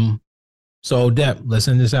 So Dep, let's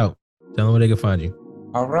send this out. Tell them where they can find you.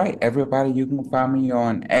 All right, everybody, you can find me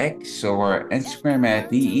on X or Instagram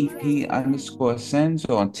at DEP_sends,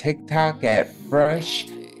 on TikTok at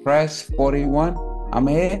FreshPress41. I'm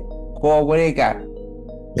here. Call, what they got?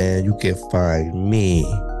 Man, you can find me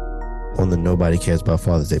on the Nobody Cares About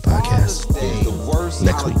Father's Day podcast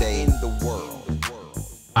next week.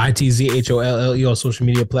 ITZHOLLE on social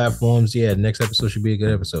media platforms. Yeah, next episode should be a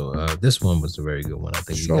good episode. This one was a very good one. I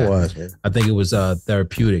think was, man. I think it was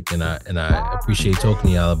therapeutic, and I appreciate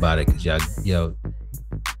talking to y'all about it, because y'all,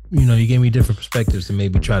 you gave me different perspectives to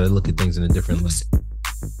maybe try to look at things in a different light.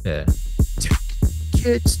 Yeah.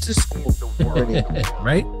 Kids to school.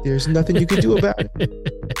 Right? There's nothing you can do about it.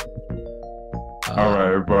 All right,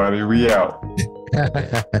 everybody, we out. It's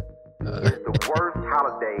the worst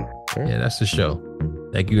holiday. Yeah, that's the show.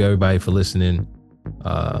 Thank you, everybody, for listening.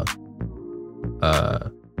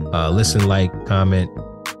 Listen, like, comment.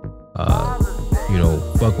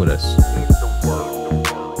 Fuck with us.